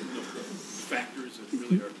 factors that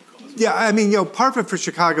really are causing. Yeah, I mean, part of it for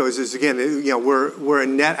Chicago is again, we're a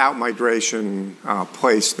net out migration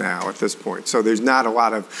place now at this point. So there's not a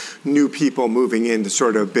lot of new people moving in to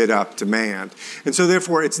sort of bid up demand. And so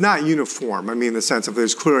therefore, it's not uniform. I mean, in the sense of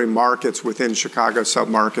there's clearly markets within Chicago,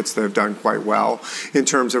 submarkets that have done quite well in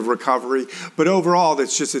terms of recovery. But overall,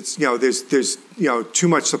 there's too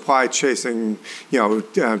much supply chasing,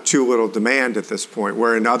 too little demand at this point,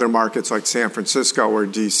 where in other markets like San Francisco or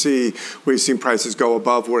DC, where you've seen prices go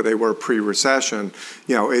above where they were pre-recession,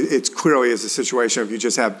 it's clearly is a situation of you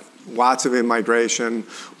just have lots of in-migration,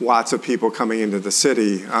 lots of people coming into the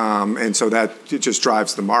city, and so that it just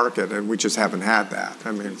drives the market, and we just haven't had that.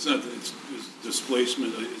 I mean, it's not that it's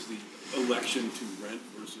displacement, is the election to rent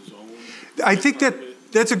versus own? I think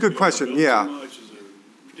that's a good question, yeah. Too much? Is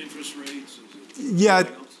there interest rates? Yeah,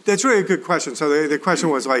 that's really a good question. So the question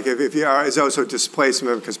was like, if you are, is also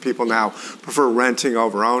displacement because people now prefer renting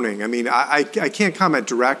over owning. I mean, I can't comment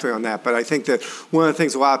directly on that, but I think that one of the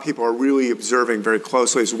things a lot of people are really observing very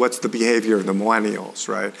closely is what's the behavior of the millennials,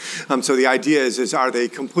 right? So the idea is are they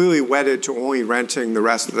completely wedded to only renting the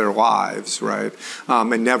rest of their lives, right?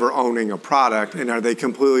 And never owning a product, and are they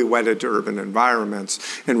completely wedded to urban environments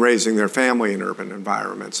and raising their family in urban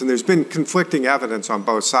environments? And there's been conflicting evidence on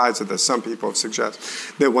both sides of this. Some people have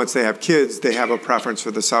suggested that once they have kids, they have a preference for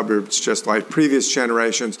the suburbs just like previous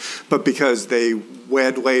generations, but because they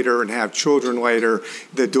wed later and have children later,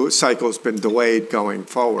 the cycle's been delayed going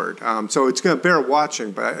forward. So it's going to bear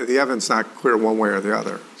watching, but the evidence not clear one way or the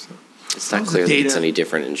other. So. It's not clear that it's any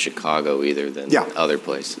different in Chicago either than other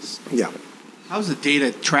places. Yeah. How's the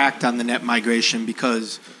data tracked on the net migration?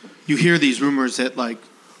 Because you hear these rumors that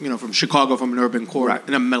from Chicago, from an urban core, right,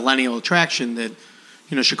 and a millennial attraction that,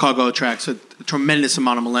 Chicago attracts a tremendous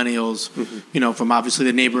amount of millennials, from obviously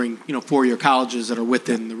the neighboring, four-year colleges that are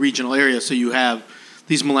within the regional area. So you have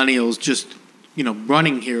these millennials just,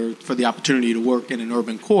 running here for the opportunity to work in an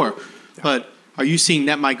urban core. Yeah. But are you seeing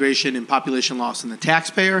net migration and population loss in the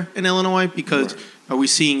taxpayer in Illinois? Because are we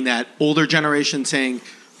seeing that older generation saying,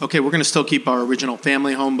 okay, we're going to still keep our original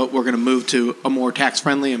family home, but we're going to move to a more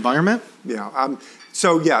tax-friendly environment? Yeah.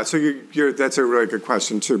 So that's a really good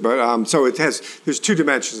question too. But there's two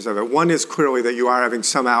dimensions of it. One is clearly that you are having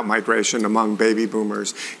some out-migration among baby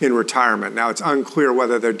boomers in retirement. Now it's unclear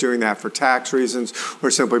whether they're doing that for tax reasons or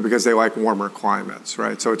simply because they like warmer climates,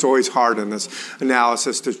 right? So it's always hard in this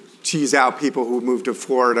analysis to tease out people who move to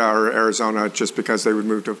Florida or Arizona just because they would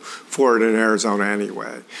move to Florida and Arizona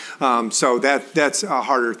anyway. So that's a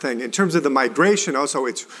harder thing. In terms of the migration, also,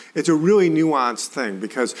 it's a really nuanced thing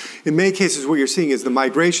because in many cases what you're seeing is the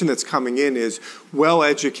migration that's coming in is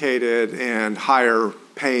well-educated and higher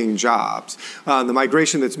paying jobs. The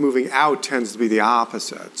migration that's moving out tends to be the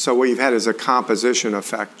opposite. So what you've had is a composition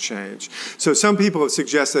effect change. So some people have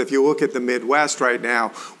suggested if you look at the Midwest right now,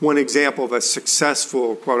 one example of a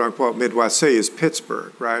successful quote-unquote Midwest city is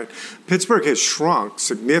Pittsburgh, right? Pittsburgh has shrunk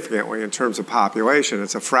significantly in terms of population.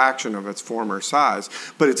 It's a fraction of its former size,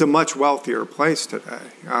 but it's a much wealthier place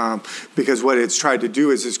today because what it's tried to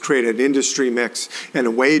do is create an industry mix and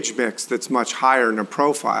a wage mix that's much higher in a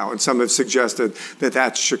profile. And some have suggested that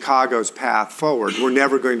that's Chicago's path forward. We're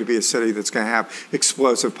never going to be a city that's going to have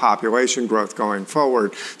explosive population growth going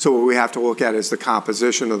forward. So what we have to look at is the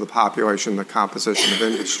composition of the population, the composition of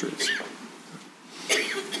industries. I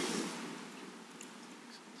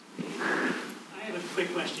have a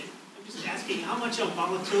quick question. I'm just asking, how much of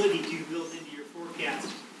volatility do you build into your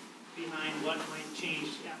forecast behind what might change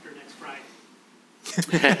after next Friday?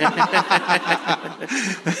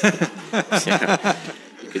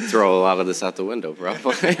 You could throw a lot of this out the window,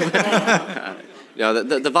 probably.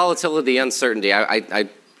 The volatility, uncertainty.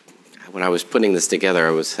 When I was putting this together,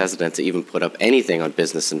 I was hesitant to even put up anything on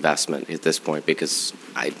business investment at this point because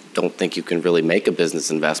I don't think you can really make a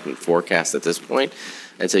business investment forecast at this point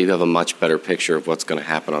until you have a much better picture of what's going to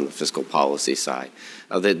happen on the fiscal policy side.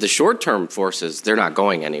 The short-term forces, they're not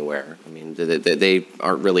going anywhere. I mean, they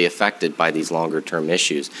aren't really affected by these longer-term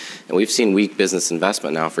issues. And we've seen weak business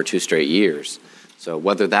investment now for 2 straight years. So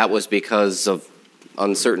whether that was because of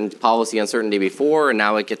policy uncertainty before and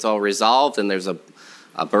now it gets all resolved and there's a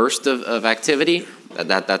burst of activity,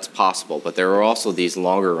 that's possible. But there are also these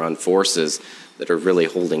longer-run forces that are really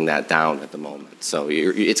holding that down at the moment. So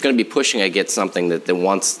it's going to be pushing against something that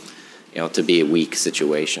wants to be a weak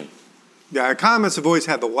situation. Yeah, economists have always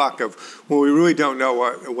had the luck of when we really don't know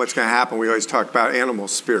what's going to happen. We always talk about animal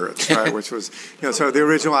spirits, right? Which was, sort of the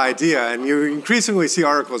original idea. And you increasingly see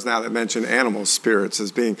articles now that mention animal spirits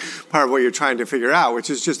as being part of what you're trying to figure out, which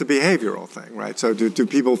is just a behavioral thing, right? So do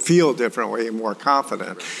people feel differently and more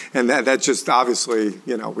confident? And that just obviously,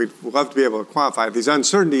 we'd love to be able to quantify. These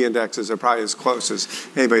uncertainty indexes are probably as close as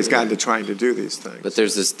anybody's gotten to trying to do these things. But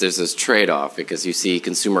there's this trade-off because you see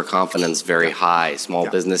consumer confidence very high, small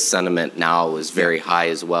business sentiment now is very high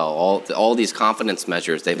as well. All these confidence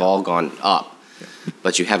measures, they've all gone up,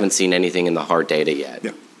 but you haven't seen anything in the hard data yet.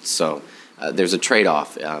 Yeah. So there's a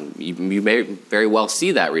trade-off. You may very well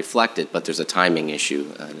see that reflected, but there's a timing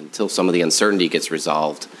issue. And until some of the uncertainty gets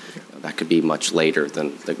resolved, that could be much later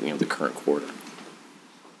than the current quarter.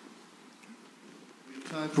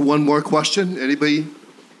 Time for one more question. Anybody?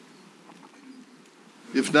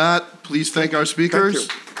 If not, please thank our speakers. Thank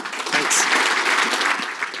you.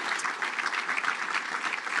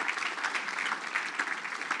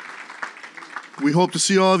 We hope to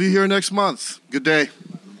see all of you here next month. Good day.